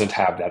doesn't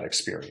have that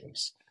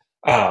experience.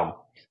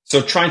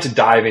 So trying to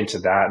dive into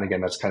that, and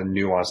again, that's kind of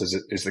nuanced.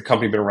 Is the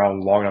company been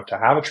around long enough to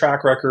have a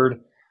track record?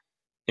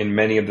 In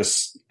many of the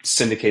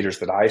syndicators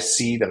that I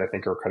see that I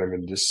think are kind of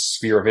in this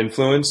sphere of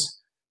influence,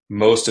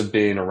 most have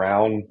been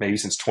around maybe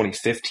since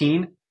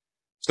 2015.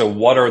 So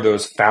what are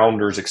those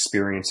founders'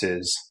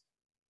 experiences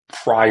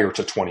prior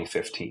to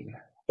 2015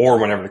 or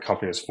whenever the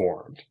company was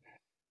formed?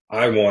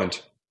 I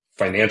want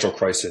financial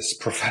crisis,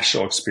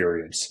 professional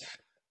experience,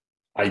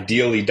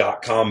 ideally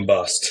 .com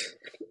bust,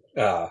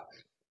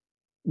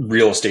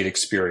 real estate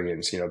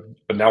experience,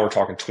 but now we're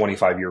talking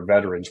 25-year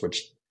veterans,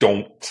 which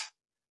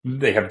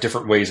they have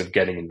different ways of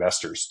getting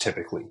investors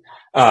typically.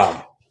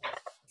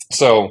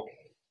 So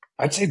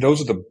I'd say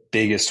those are the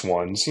biggest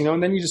ones,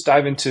 and then you just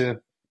dive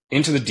into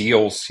the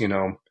deals,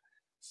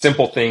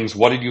 simple things.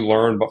 What did you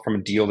learn from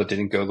a deal that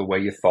didn't go the way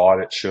you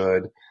thought it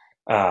should?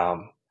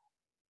 How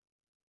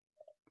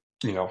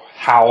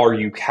are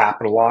you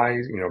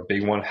capitalized?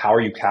 Big one. How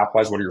are you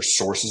capitalized? What are your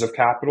sources of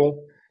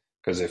capital?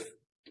 Because if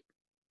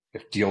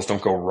deals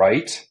don't go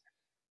right,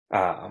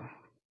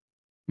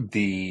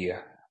 the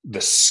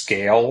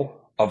scale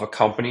of a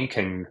company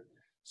can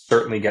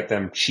certainly get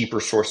them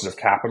cheaper sources of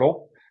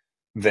capital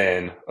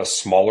than a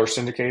smaller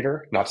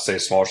syndicator. Not to say a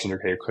smaller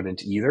syndicator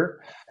couldn't either,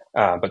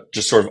 but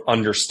just sort of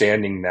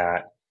understanding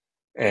that,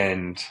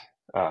 and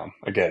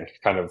again,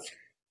 kind of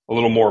a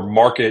little more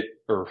market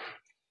or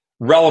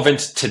relevant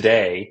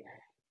today.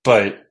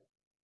 But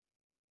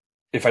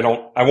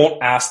I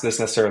won't ask this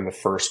necessarily in the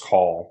first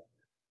call,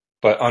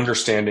 but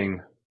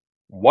understanding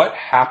what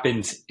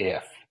happens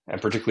if,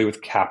 and particularly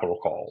with capital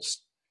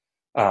calls.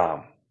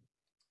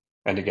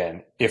 And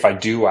again, if I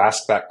do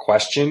ask that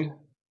question,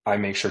 I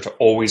make sure to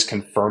always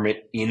confirm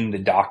it in the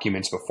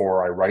documents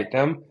before I write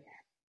them.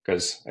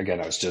 Because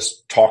again, I was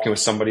just talking with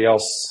somebody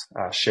else,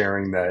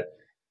 sharing that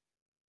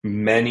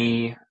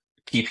many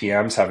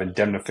PPMs have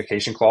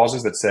indemnification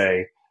clauses that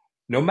say,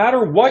 no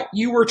matter what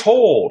you were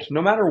told,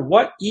 no matter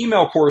what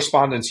email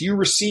correspondence you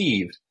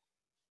received,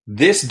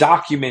 this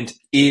document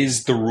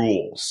is the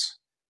rules.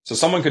 So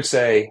someone could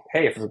say,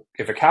 hey,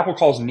 if a capital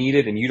call is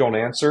needed and you don't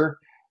answer,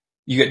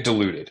 you get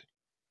diluted.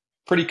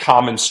 Pretty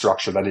common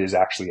structure that is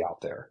actually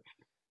out there.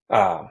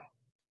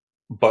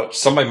 But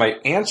somebody might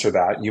answer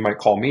that. You might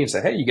call me and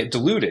say, hey, you get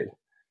diluted.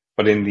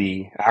 But in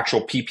the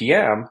actual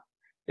PPM,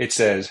 it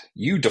says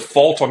you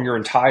default on your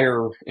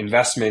entire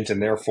investment, and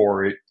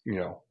therefore it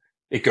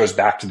goes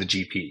back to the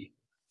GP.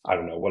 I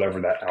don't know, whatever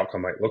that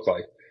outcome might look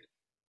like.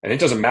 And it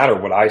doesn't matter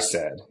what I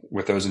said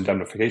with those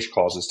indemnification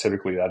clauses.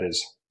 Typically that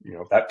is,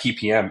 that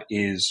PPM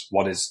is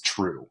what is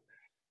true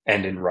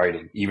and in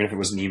writing, even if it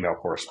was an email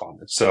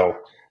correspondence. So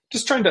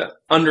just trying to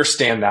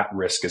understand that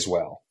risk as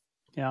well.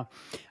 Yeah.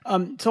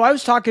 So I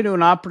was talking to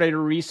an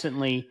operator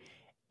recently,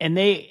 and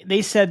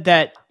they said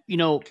that,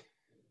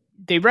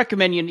 they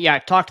recommend you,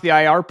 talk to the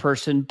IR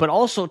person, but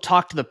also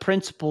talk to the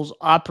principals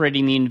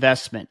operating the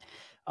investment.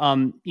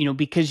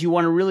 Because you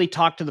want to really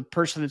talk to the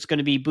person that's going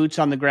to be boots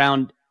on the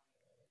ground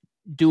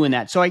doing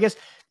that. So I guess,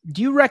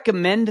 do you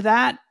recommend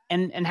that?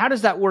 And how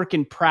does that work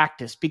in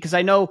practice? Because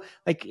I know,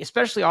 like,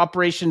 especially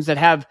operations that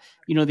have,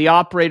 the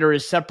operator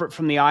is separate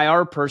from the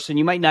IR person,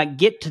 you might not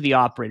get to the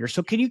operator.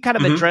 So can you kind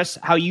of address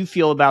how you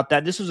feel about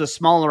that? This was a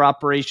smaller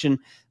operation,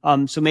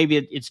 so maybe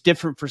it's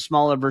different for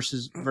smaller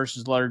versus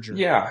larger.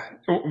 Yeah.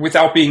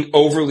 Without being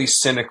overly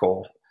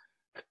cynical,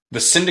 the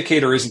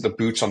syndicator isn't the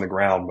boots on the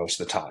ground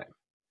most of the time.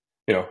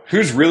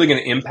 Who's really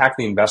going to impact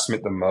the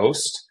investment the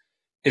most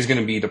is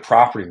going to be the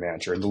property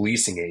manager and the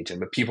leasing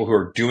agent, the people who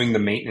are doing the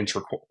maintenance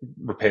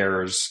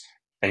repairs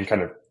and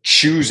kind of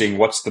choosing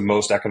what's the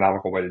most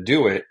economical way to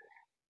do it,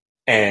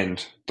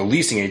 and the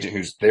leasing agent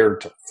who's there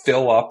to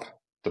fill up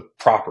the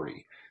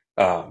property.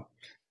 And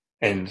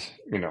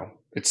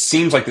it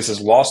seems like this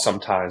is lost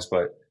sometimes,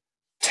 but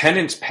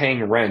tenants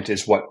paying rent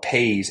is what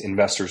pays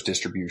investors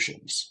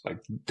distributions. Like,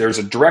 there's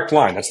a direct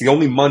line. That's the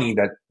only money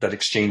that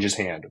exchanges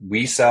hand.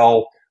 We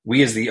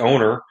as the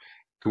owner,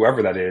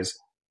 whoever that is,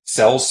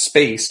 sells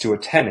space to a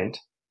tenant,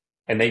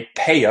 and they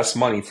pay us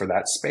money for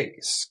that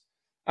space.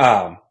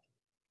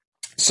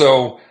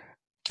 So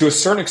to a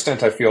certain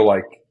extent, I feel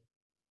like,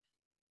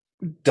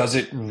 does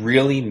it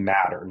really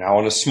matter? Now,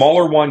 on a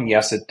smaller one,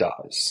 yes, it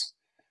does.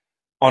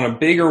 On a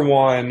bigger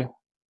one,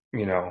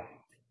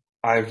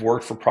 I've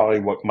worked for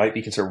probably what might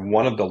be considered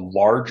one of the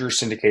larger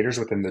syndicators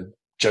within the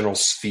general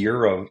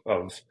sphere of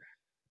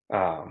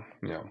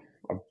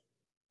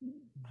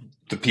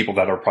the people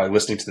that are probably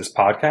listening to this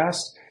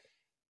podcast.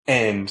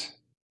 And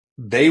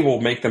they will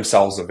make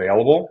themselves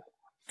available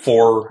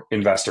for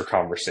investor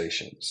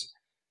conversations.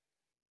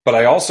 But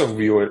I also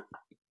view it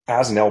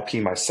as an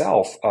LP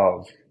myself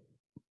of,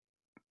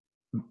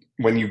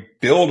 when you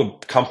build a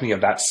company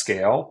of that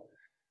scale,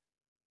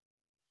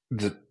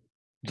 the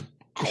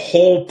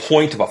whole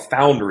point of a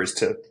founder is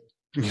to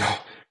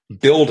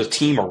build a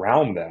team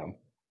around them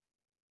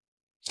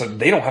so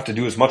they don't have to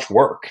do as much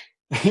work.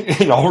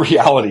 In all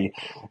reality,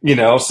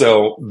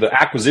 so the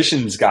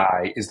acquisitions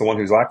guy is the one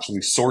who's actually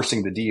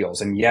sourcing the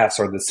deals. And yes,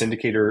 are the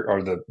syndicator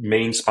or the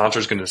main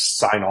sponsors going to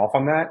sign off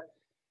on that?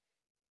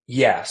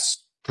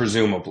 Yes,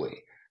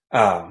 presumably.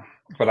 But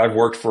I've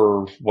worked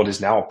for what is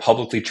now a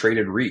publicly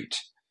traded REIT.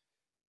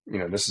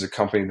 This is a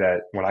company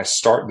that, when I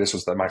started, this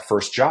was my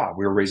first job.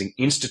 We were raising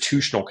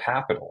institutional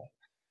capital.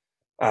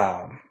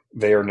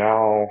 They are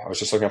now, I was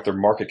just looking up their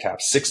market cap,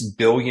 $6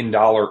 billion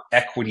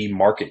equity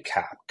market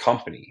cap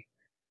company.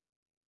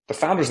 The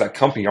founders of that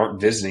company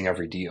aren't visiting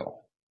every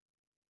deal.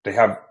 They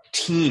have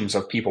teams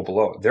of people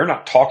below. They're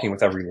not talking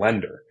with every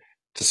lender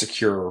to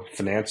secure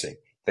financing.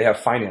 They have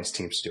finance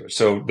teams to do it.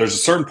 So there's a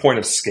certain point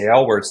of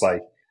scale where it's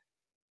like,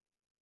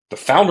 the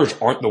founders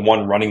aren't the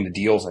one running the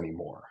deals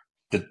anymore.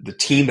 The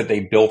team that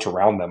they built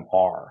around them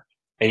are.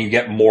 And you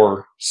get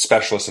more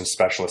specialists and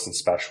specialists and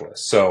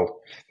specialists. So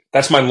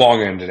that's my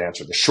long-ended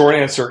answer. The short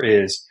answer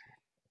is,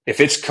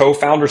 if it's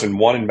co-founders and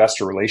one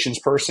investor relations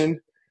person,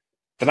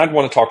 then I'd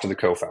want to talk to the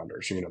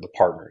co-founders, the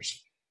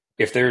partners.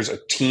 If there's a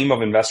team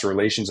of investor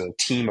relations and a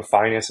team of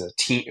finance and a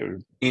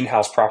team,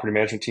 in-house property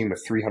management team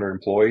with 300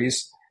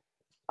 employees,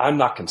 I'm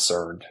not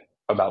concerned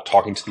about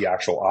talking to the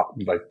actual,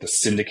 the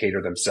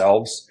syndicator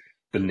themselves,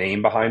 the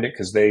name behind it,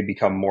 because they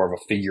become more of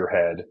a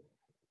figurehead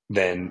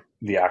than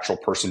the actual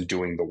person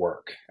doing the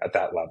work at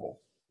that level.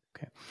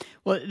 Okay.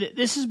 Well,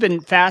 this has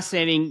been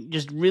fascinating,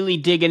 just really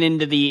digging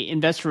into the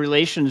investor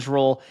relations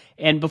role.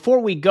 And before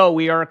we go,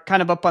 we are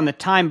kind of up on the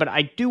time, but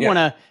I do want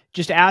to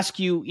just ask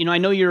you, I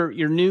know you're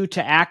new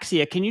to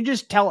Axia. Can you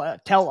just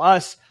tell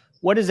us,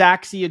 what is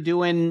Axia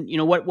doing?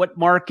 What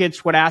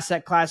markets, what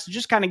asset classes?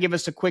 Just kind of give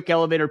us a quick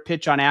elevator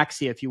pitch on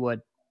Axia, if you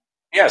would.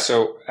 Yeah.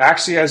 So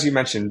Axia, as you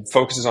mentioned,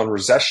 focuses on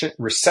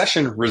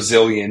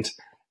recession-resilient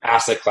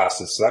asset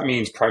classes. So that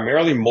means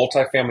primarily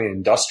multifamily and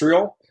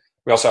industrial.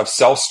 We also have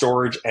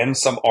self-storage and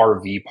some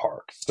RV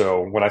parks.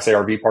 So when I say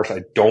RV parks,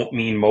 I don't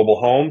mean mobile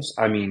homes.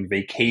 I mean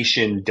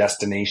vacation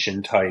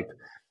destination type,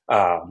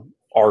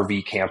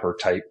 RV camper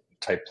type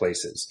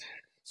places.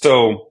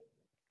 So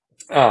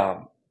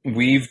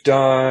we've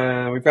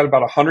got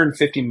about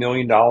 $150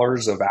 million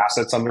of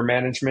assets under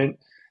management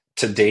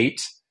to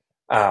date.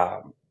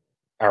 Our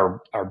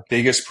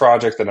biggest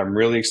project that I'm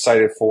really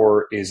excited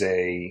for is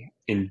a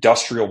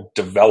industrial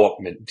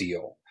development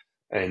deal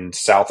in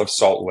south of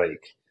Salt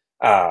Lake.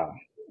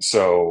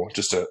 So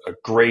just a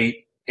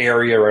great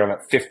area right on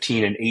that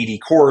 15 and 80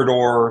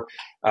 corridor.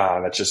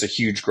 That's just a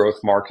huge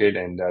growth market.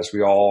 And as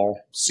we all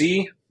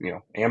see,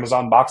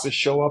 Amazon boxes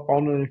show up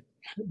on a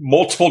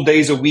multiple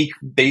days a week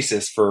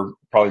basis for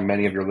probably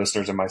many of your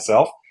listeners and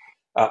myself.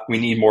 We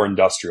need more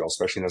industrial,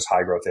 especially in those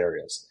high growth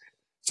areas.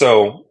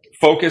 So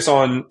focus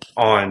on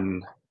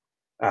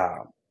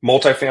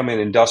multifamily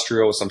and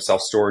industrial with some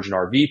self-storage and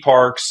RV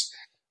parks.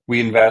 We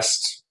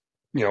invest,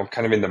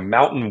 kind of in the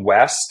Mountain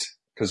West,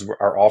 because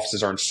our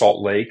offices are in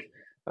Salt Lake.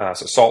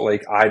 So Salt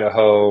Lake,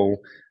 Idaho,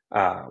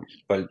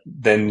 but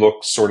then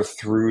look sort of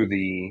through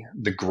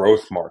the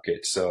growth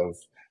markets of,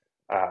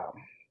 I'll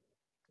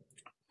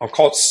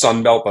call it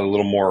Sunbelt, but a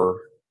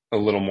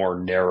little more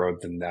narrow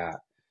than that.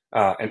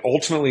 And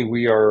ultimately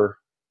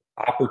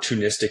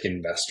opportunistic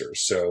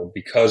investors. So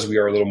because we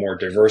are a little more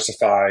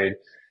diversified,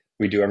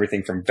 we do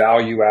everything from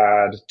value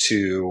add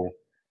to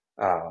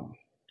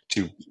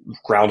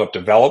ground up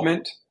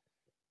development.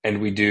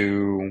 And we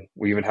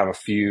even have a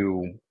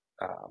few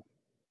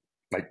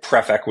like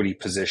pref equity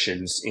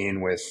positions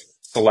in with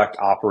select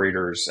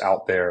operators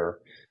out there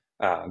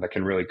that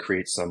can really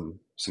create some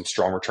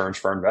strong returns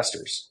for our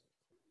investors.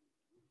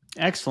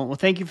 Excellent. Well,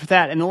 thank you for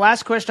that. And the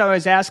last question I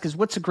always ask is,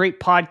 what's a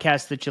great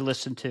podcast that you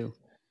listen to?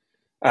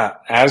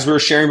 As we were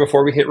sharing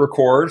before we hit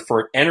record,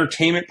 for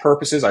entertainment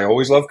purposes, I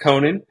always love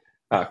Conan.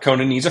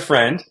 Conan needs a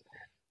friend.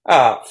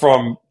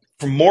 From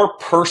more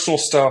personal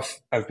stuff,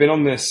 I've been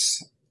on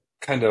this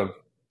kind of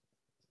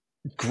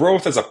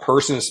growth as a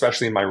person,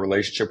 especially in my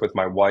relationship with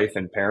my wife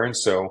and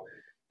parents. So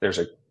there's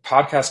a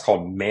podcast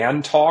called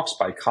Man Talks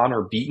by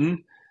Connor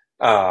Beaton.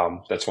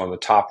 That's one of the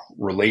top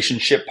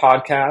relationship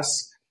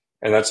podcasts.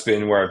 And that's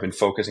been where I've been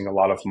focusing a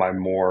lot of my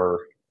more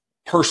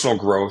personal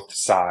growth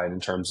side in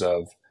terms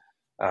of,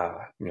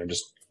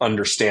 just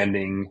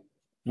understanding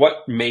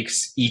what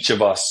makes each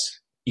of us,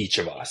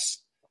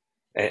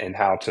 and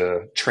how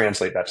to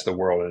translate that to the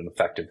world in an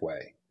effective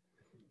way.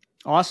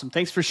 Awesome.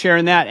 Thanks for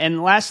sharing that.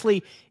 And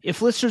lastly,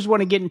 if listeners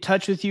want to get in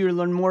touch with you or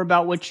learn more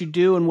about what you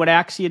do and what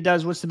Axia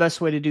does, what's the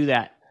best way to do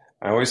that?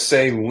 I always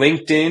say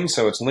LinkedIn.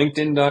 So it's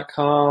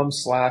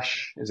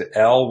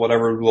linkedin.com/L,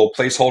 whatever little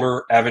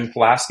placeholder, Evan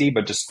Polaski,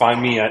 but just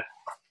find me at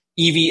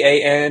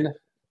EvanPolaski,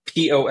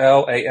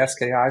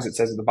 as it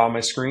says at the bottom of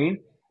my screen.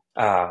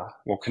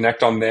 We'll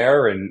connect on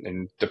there,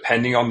 and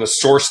depending on the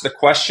source of the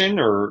question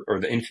or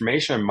the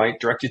information, I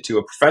might direct you to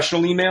a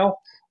professional email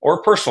or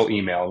a personal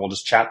email, and we'll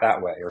just chat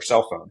that way, or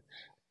cell phone.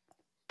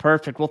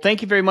 Perfect. Well,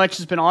 thank you very much.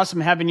 It's been awesome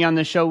having you on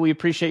the show. We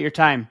appreciate your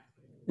time.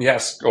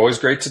 Yes, always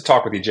great to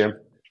talk with you, Jim.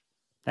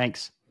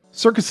 Thanks.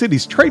 Circuit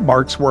City's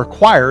trademarks were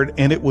acquired,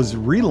 and it was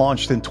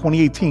relaunched in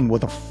 2018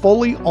 with a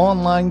fully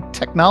online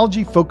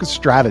technology-focused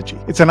strategy.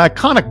 It's an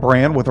iconic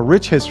brand with a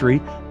rich history,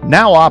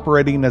 now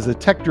operating as a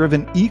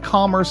tech-driven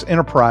e-commerce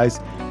enterprise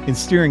and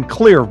steering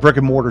clear of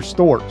brick-and-mortar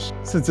stores.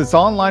 Since its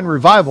online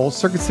revival,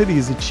 Circuit City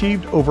has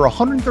achieved over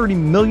 $130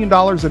 million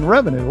in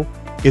revenue,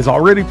 is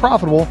already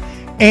profitable,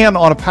 and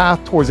on a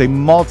path towards a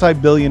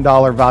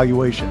multi-billion-dollar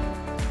valuation.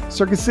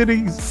 Circuit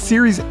City's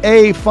Series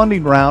A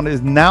funding round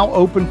is now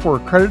open for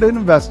accredited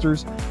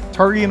investors,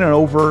 targeting an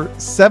over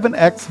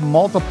 7x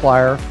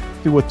multiplier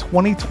through a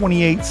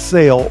 2028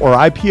 sale or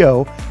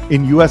IPO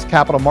in U.S.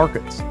 capital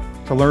markets.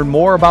 To learn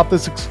more about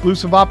this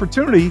exclusive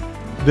opportunity,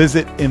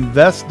 visit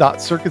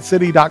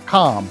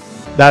invest.circuitcity.com.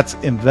 That's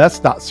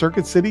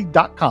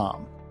invest.circuitcity.com.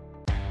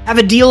 Have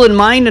a deal in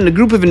mind and a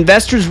group of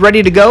investors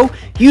ready to go?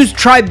 Use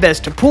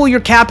TribeVest to pool your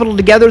capital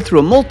together through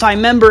a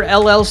multi-member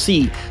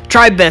LLC.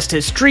 TribeVest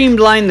has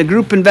streamlined the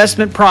group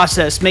investment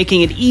process,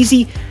 making it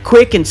easy,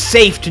 quick, and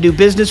safe to do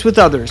business with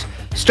others.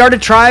 Start a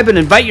tribe and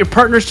invite your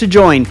partners to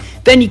join.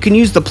 Then you can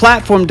use the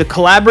platform to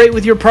collaborate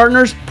with your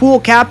partners,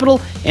 pool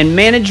capital, and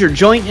manage your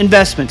joint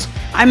investments.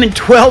 I'm in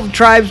 12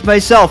 tribes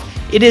myself.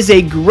 It is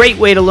a great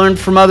way to learn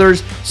from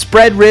others,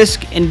 spread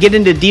risk, and get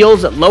into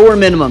deals at lower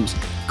minimums.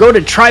 Go to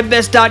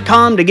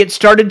tribevest.com to get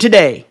started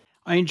today.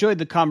 I enjoyed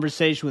the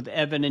conversation with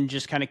Evan and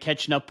just kind of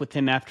catching up with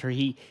him after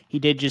he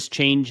did just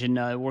change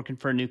and working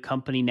for a new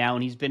company now.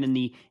 And he's been in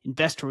the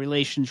investor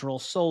relations role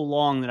so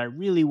long that I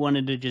really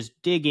wanted to just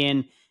dig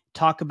in,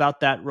 talk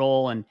about that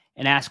role, and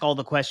ask all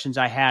the questions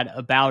I had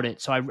about it.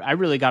 So I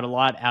really got a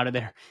lot out of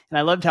there. And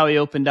I loved how he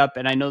opened up.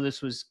 And I know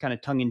this was kind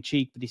of tongue in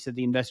cheek, but he said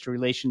the investor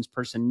relations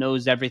person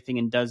knows everything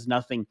and does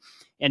nothing.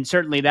 And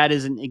certainly that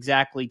isn't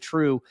exactly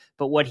true.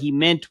 But what he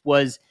meant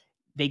was,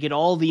 they get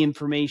all the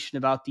information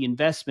about the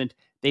investment.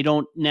 They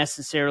don't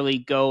necessarily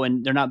go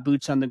and they're not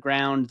boots on the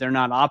ground. They're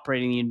not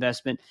operating the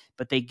investment,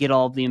 but they get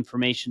all the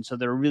information. So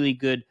they're a really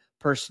good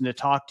person to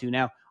talk to.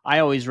 Now, I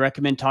always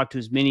recommend talk to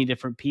as many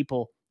different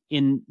people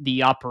in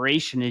the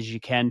operation as you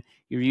can.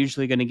 You're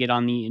usually going to get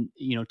on the,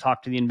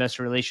 talk to the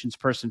investor relations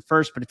person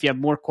first. But if you have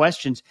more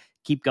questions,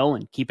 keep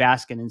going, keep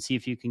asking, and see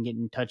if you can get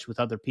in touch with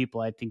other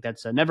people. I think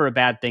that's never a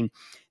bad thing. And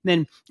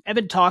then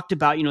Evan talked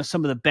about,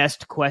 some of the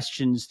best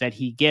questions that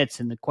he gets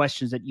and the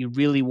questions that you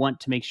really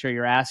want to make sure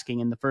you're asking.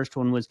 And the first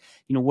one was,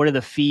 what are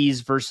the fees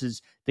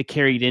versus the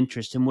carried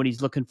interest? And what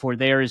he's looking for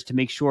there is to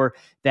make sure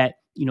that,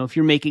 if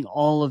you're making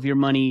all of your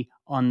money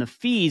on the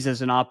fees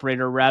as an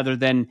operator rather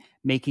than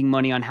making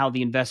money on how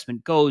the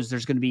investment goes,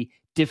 there's going to be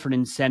different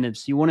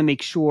incentives. So you want to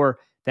make sure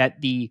that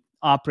the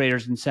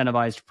operators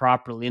incentivized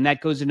properly. And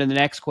that goes into the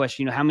next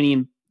question, how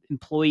many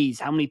employees,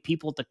 how many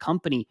people at the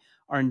company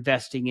are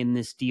investing in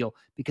this deal?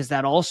 Because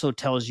that also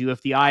tells you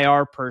if the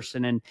IR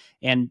person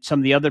and some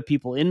of the other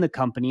people in the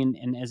company,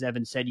 and as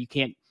Evan said, you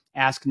can't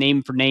ask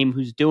name for name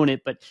who's doing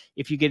it, but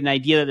if you get an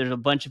idea that there's a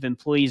bunch of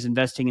employees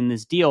investing in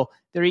this deal,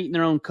 they're eating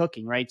their own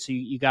cooking, right? So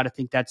you got to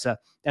think that's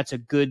a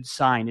good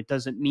sign. It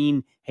doesn't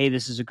mean, hey,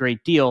 this is a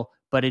great deal,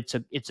 but it's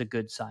a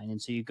good sign. And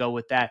so you go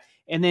with that.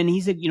 And then he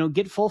said,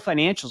 get full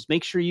financials.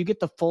 Make sure you get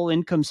the full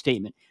income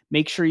statement.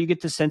 Make sure you get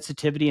the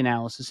sensitivity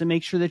analysis and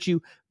make sure that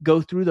you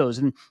go through those.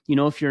 And,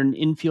 if you're an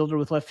infielder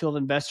with left field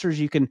investors,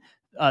 you can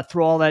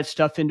throw all that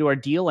stuff into our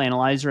deal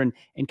analyzer and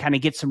kind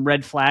of get some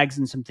red flags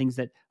and some things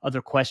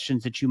other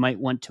questions that you might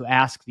want to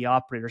ask the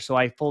operator. So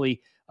I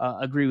fully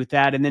agree with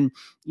that. And then,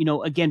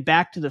 again,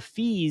 back to the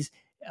fees,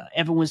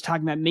 Evan was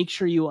talking about, make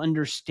sure you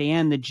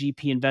understand the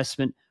GP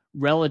investment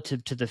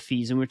relative to the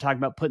fees. And we're talking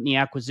about putting the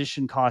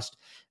acquisition cost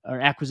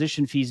or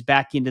acquisition fees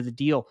back into the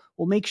deal.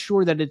 Well, make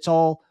sure that it's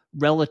all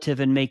relative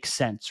and makes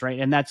sense, right?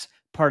 And that's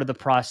part of the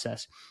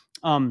process.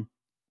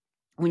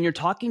 When you're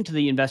talking to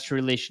the investor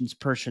relations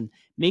person,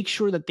 make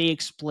sure that they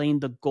explain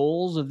the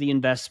goals of the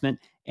investment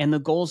and the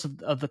goals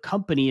of the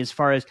company as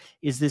far as,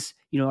 is this,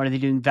 are they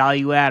doing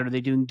value add? Are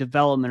they doing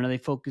development? Are they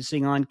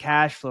focusing on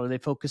cash flow? Are they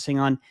focusing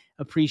on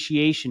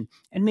appreciation?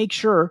 And make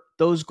sure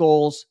those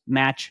goals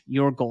match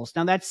your goals.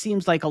 Now, that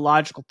seems like a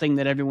logical thing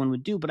that everyone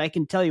would do, but I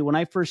can tell you, when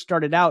I first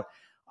started out,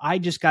 I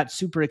just got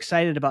super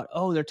excited about,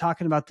 they're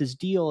talking about this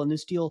deal and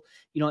this deal,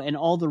 and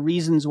all the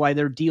reasons why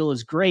their deal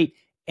is great.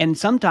 And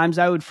sometimes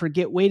I would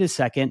forget, wait a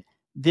second,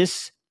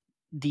 this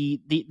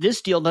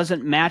deal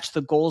doesn't match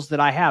the goals that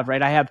I have,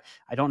 right? I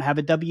don't have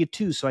a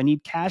W-2, so I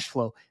need cash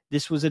flow.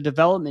 This was a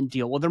development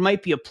deal. Well, there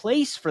might be a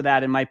place for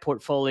that in my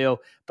portfolio,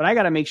 but I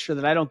got to make sure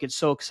that I don't get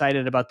so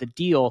excited about the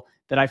deal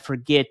that I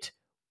forget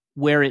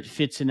where it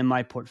fits in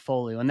my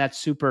portfolio. And that's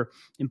super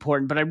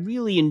important. But I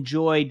really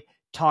enjoyed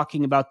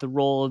talking about the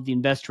role of the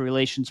investor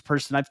relations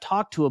person. I've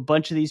talked to a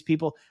bunch of these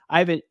people. I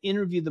haven't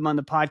interviewed them on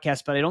the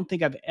podcast, but I don't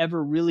think I've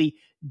ever really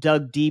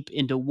dug deep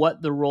into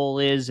what the role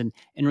is and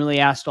really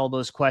asked all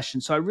those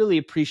questions. So I really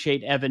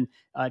appreciate Evan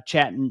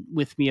chatting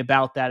with me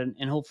about that.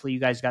 And hopefully you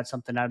guys got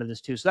something out of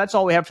this too. So that's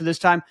all we have for this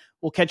time.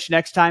 We'll catch you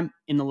next time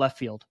in the left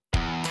field.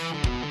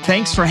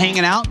 Thanks for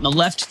hanging out in the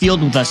left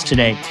field with us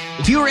today.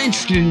 If you are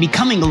interested in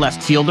becoming a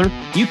left fielder,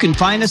 you can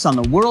find us on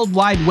the World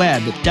Wide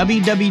Web at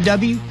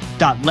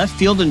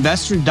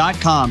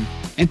www.leftfieldinvestor.com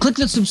and click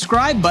the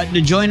subscribe button to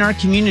join our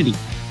community.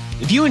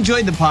 If you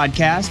enjoyed the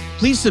podcast,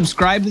 please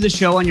subscribe to the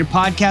show on your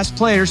podcast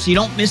player so you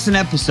don't miss an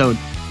episode.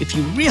 If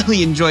you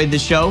really enjoyed the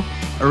show,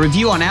 a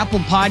review on Apple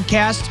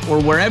Podcasts or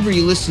wherever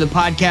you listen to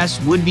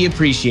podcasts would be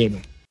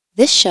appreciated.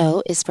 This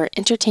show is for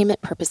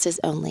entertainment purposes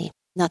only.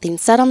 Nothing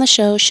said on the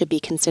show should be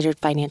considered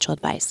financial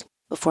advice.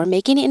 Before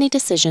making any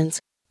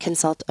decisions,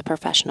 consult a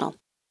professional.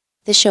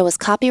 This show is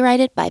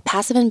copyrighted by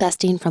Passive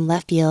Investing from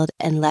Left Field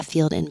and Left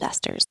Field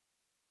Investors.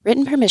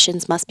 Written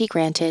permissions must be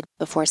granted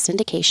before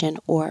syndication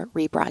or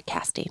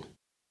rebroadcasting.